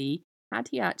would be had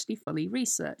he actually fully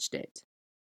researched it.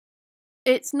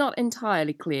 It's not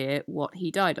entirely clear what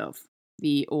he died of.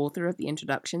 The author of the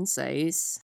introduction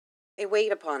says, a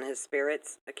weight upon his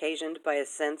spirits, occasioned by a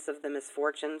sense of the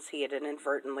misfortunes he had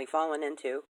inadvertently fallen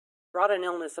into, brought an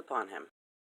illness upon him,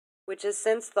 which his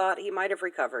sense thought he might have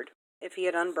recovered, if he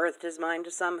had unberthed his mind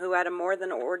to some who had a more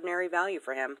than ordinary value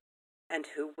for him, and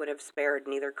who would have spared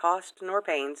neither cost nor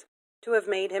pains to have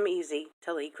made him easy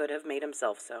till he could have made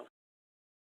himself so.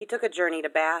 He took a journey to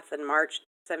Bath in March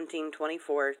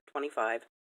 1724-25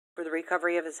 for the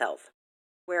recovery of his health,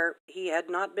 where he had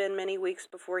not been many weeks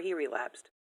before he relapsed,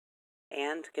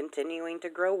 and, continuing to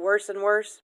grow worse and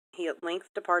worse, he at length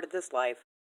departed this life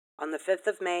on the 5th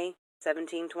of May,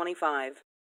 1725,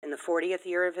 in the 40th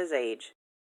year of his age,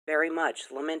 very much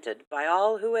lamented by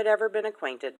all who had ever been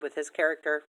acquainted with his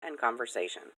character and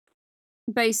conversation.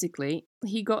 Basically,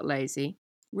 he got lazy,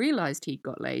 realised he'd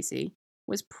got lazy,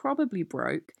 was probably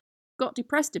broke, got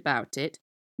depressed about it,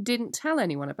 didn't tell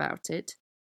anyone about it,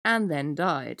 and then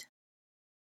died.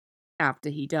 After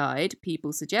he died,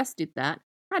 people suggested that,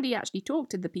 had he actually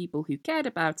talked to the people who cared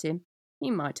about him,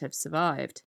 he might have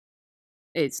survived.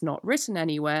 It's not written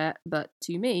anywhere, but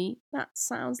to me, that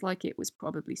sounds like it was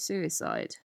probably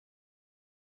suicide.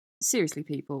 Seriously,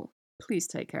 people, please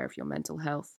take care of your mental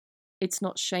health. It's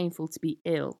not shameful to be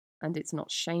ill, and it's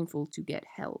not shameful to get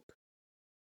help.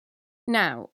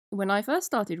 Now, when I first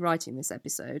started writing this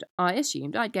episode, I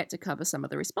assumed I'd get to cover some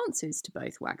of the responses to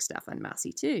both Wagstaff and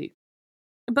Massey too.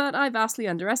 But I vastly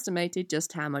underestimated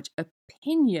just how much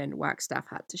opinion Wagstaff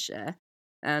had to share,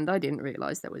 and I didn't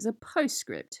realise there was a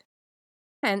postscript.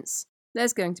 Hence,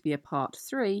 there's going to be a part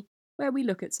 3 where we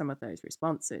look at some of those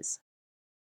responses.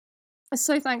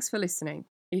 So thanks for listening.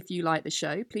 If you like the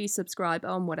show, please subscribe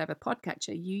on whatever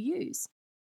podcatcher you use.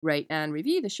 Rate and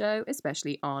review the show,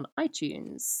 especially on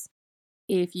iTunes.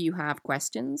 If you have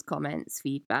questions, comments,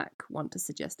 feedback, want to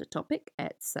suggest a topic,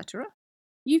 etc.,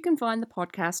 you can find the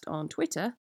podcast on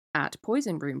Twitter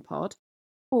 @PoisonRoomPod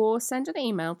or send an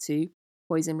email to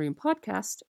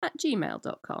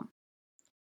poisonroompodcast@gmail.com.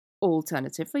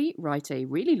 Alternatively, write a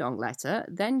really long letter,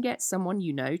 then get someone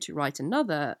you know to write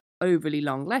another overly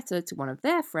long letter to one of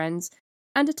their friends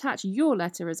and attach your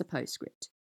letter as a postscript,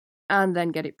 and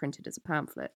then get it printed as a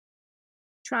pamphlet.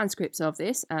 Transcripts of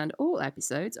this and all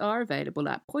episodes are available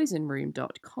at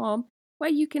poisonroom.com, where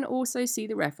you can also see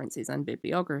the references and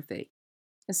bibliography.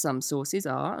 Some sources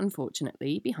are,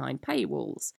 unfortunately, behind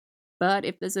paywalls, but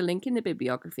if there's a link in the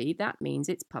bibliography, that means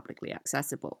it's publicly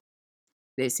accessible.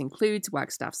 This includes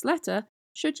Wagstaff's letter,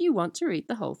 should you want to read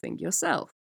the whole thing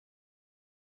yourself.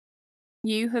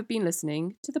 You have been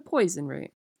listening to The Poison Room,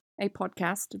 a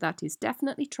podcast that is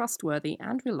definitely trustworthy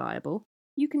and reliable.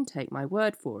 You can take my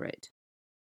word for it.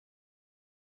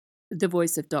 The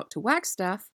voice of Dr.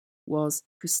 Wagstaff was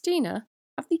Christina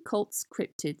of the Cults,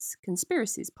 Cryptids,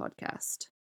 Conspiracies podcast.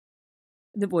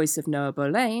 The voice of Noah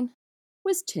Boleyn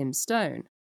was Tim Stone.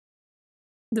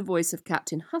 The voice of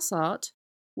Captain Hussart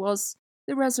was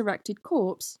the resurrected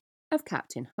corpse of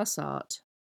Captain Hussart.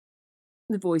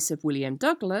 The voice of William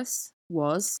Douglas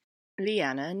was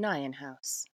Leanna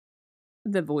Nienhouse.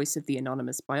 The voice of the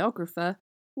anonymous biographer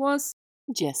was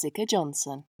Jessica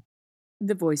Johnson.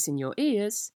 The voice in your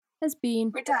ears has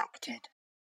been redacted.